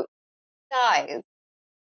Leto dies.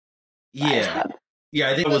 Yeah.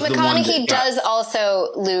 Yeah, I think it was the one McConaughey does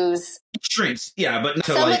also lose shrinks. Yeah, but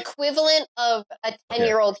some equivalent of a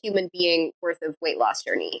 10-year-old human being worth of weight loss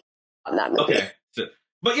journey on that movie. Okay.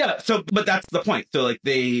 But that's the point. So like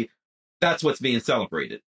that's what's being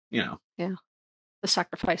celebrated, Yeah. The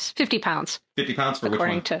sacrifice. 50 pounds. 50 pounds for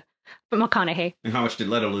according which one? To McConaughey. And how much did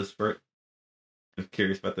Leto lose for it? I'm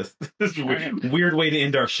curious about this. This is a weird way to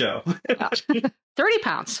end our show. 30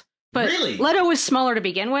 pounds. But really? Leto was smaller to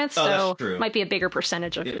begin with, so it might be a bigger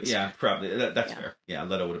percentage of it. Yeah, probably. That's fair. Yeah,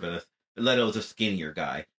 Leto would have been Leto's a skinnier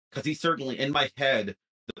guy. Because he certainly, in my head,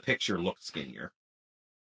 the picture looked skinnier.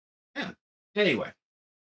 Yeah. Anyway.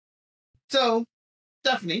 So,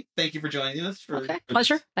 Stephanie, thank you for joining us. For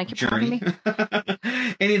pleasure. Thank you for having me.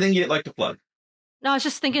 Anything you'd like to plug? No, I was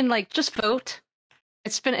just thinking, just vote.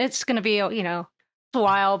 It's going to be, a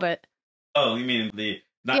while, but. Oh, you mean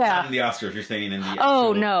not in the Oscars, you're saying in the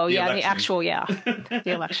the actual, the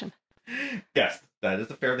election. Yes, that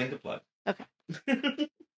is a fair thing to plug. Okay.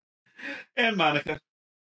 And Monica.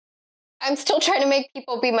 I'm still trying to make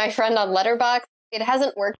people be my friend on Letterboxd. It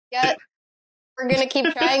hasn't worked yet. We're going to keep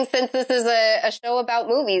trying since this is a show about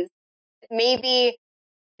movies. Maybe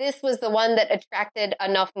this was the one that attracted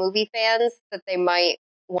enough movie fans that they might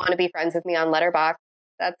want to be friends with me on Letterboxd.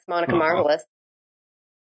 That's Monica Marvelous.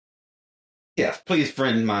 Yes, please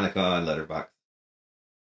friend Monica on Letterboxd.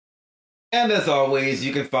 And as always,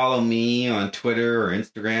 you can follow me on Twitter or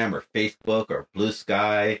Instagram or Facebook or Blue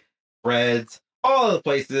Sky, Threads, all of the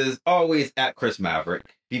places, always at Chris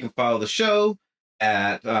Maverick. You can follow the show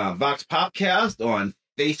at Vox Podcast on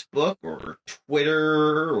Facebook or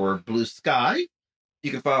Twitter or Blue Sky.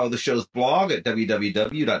 You can follow the show's blog at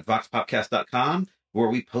www.voxpopcast.com, where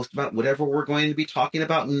we post about whatever we're going to be talking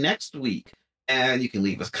about next week. And you can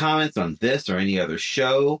leave us comments on this or any other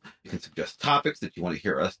show. You can suggest topics that you want to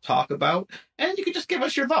hear us talk about. And you can just give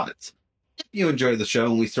us your thoughts. If you enjoy the show,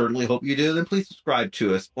 and we certainly hope you do, then please subscribe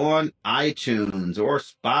to us on iTunes or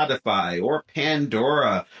Spotify or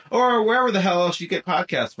Pandora or wherever the hell else you get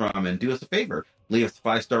podcasts from. And do us a favor. Leave us a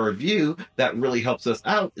 5-star review. That really helps us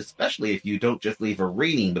out, especially if you don't just leave a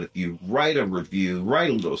rating, but if you write a review,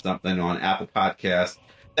 write a little something on Apple Podcasts.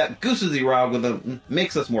 That gooses the algorithm,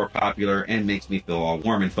 makes us more popular, and makes me feel all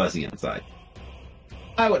warm and fuzzy inside.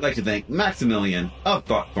 I would like to thank Maximilian of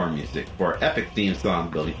Thoughtform Music for our epic theme song,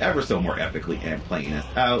 building ever so more epically and playing us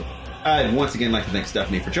out. I'd once again like to thank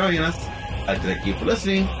Stephanie for joining us. I'd like to thank you for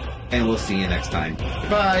listening, and we'll see you next time.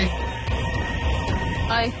 Goodbye.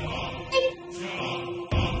 Bye.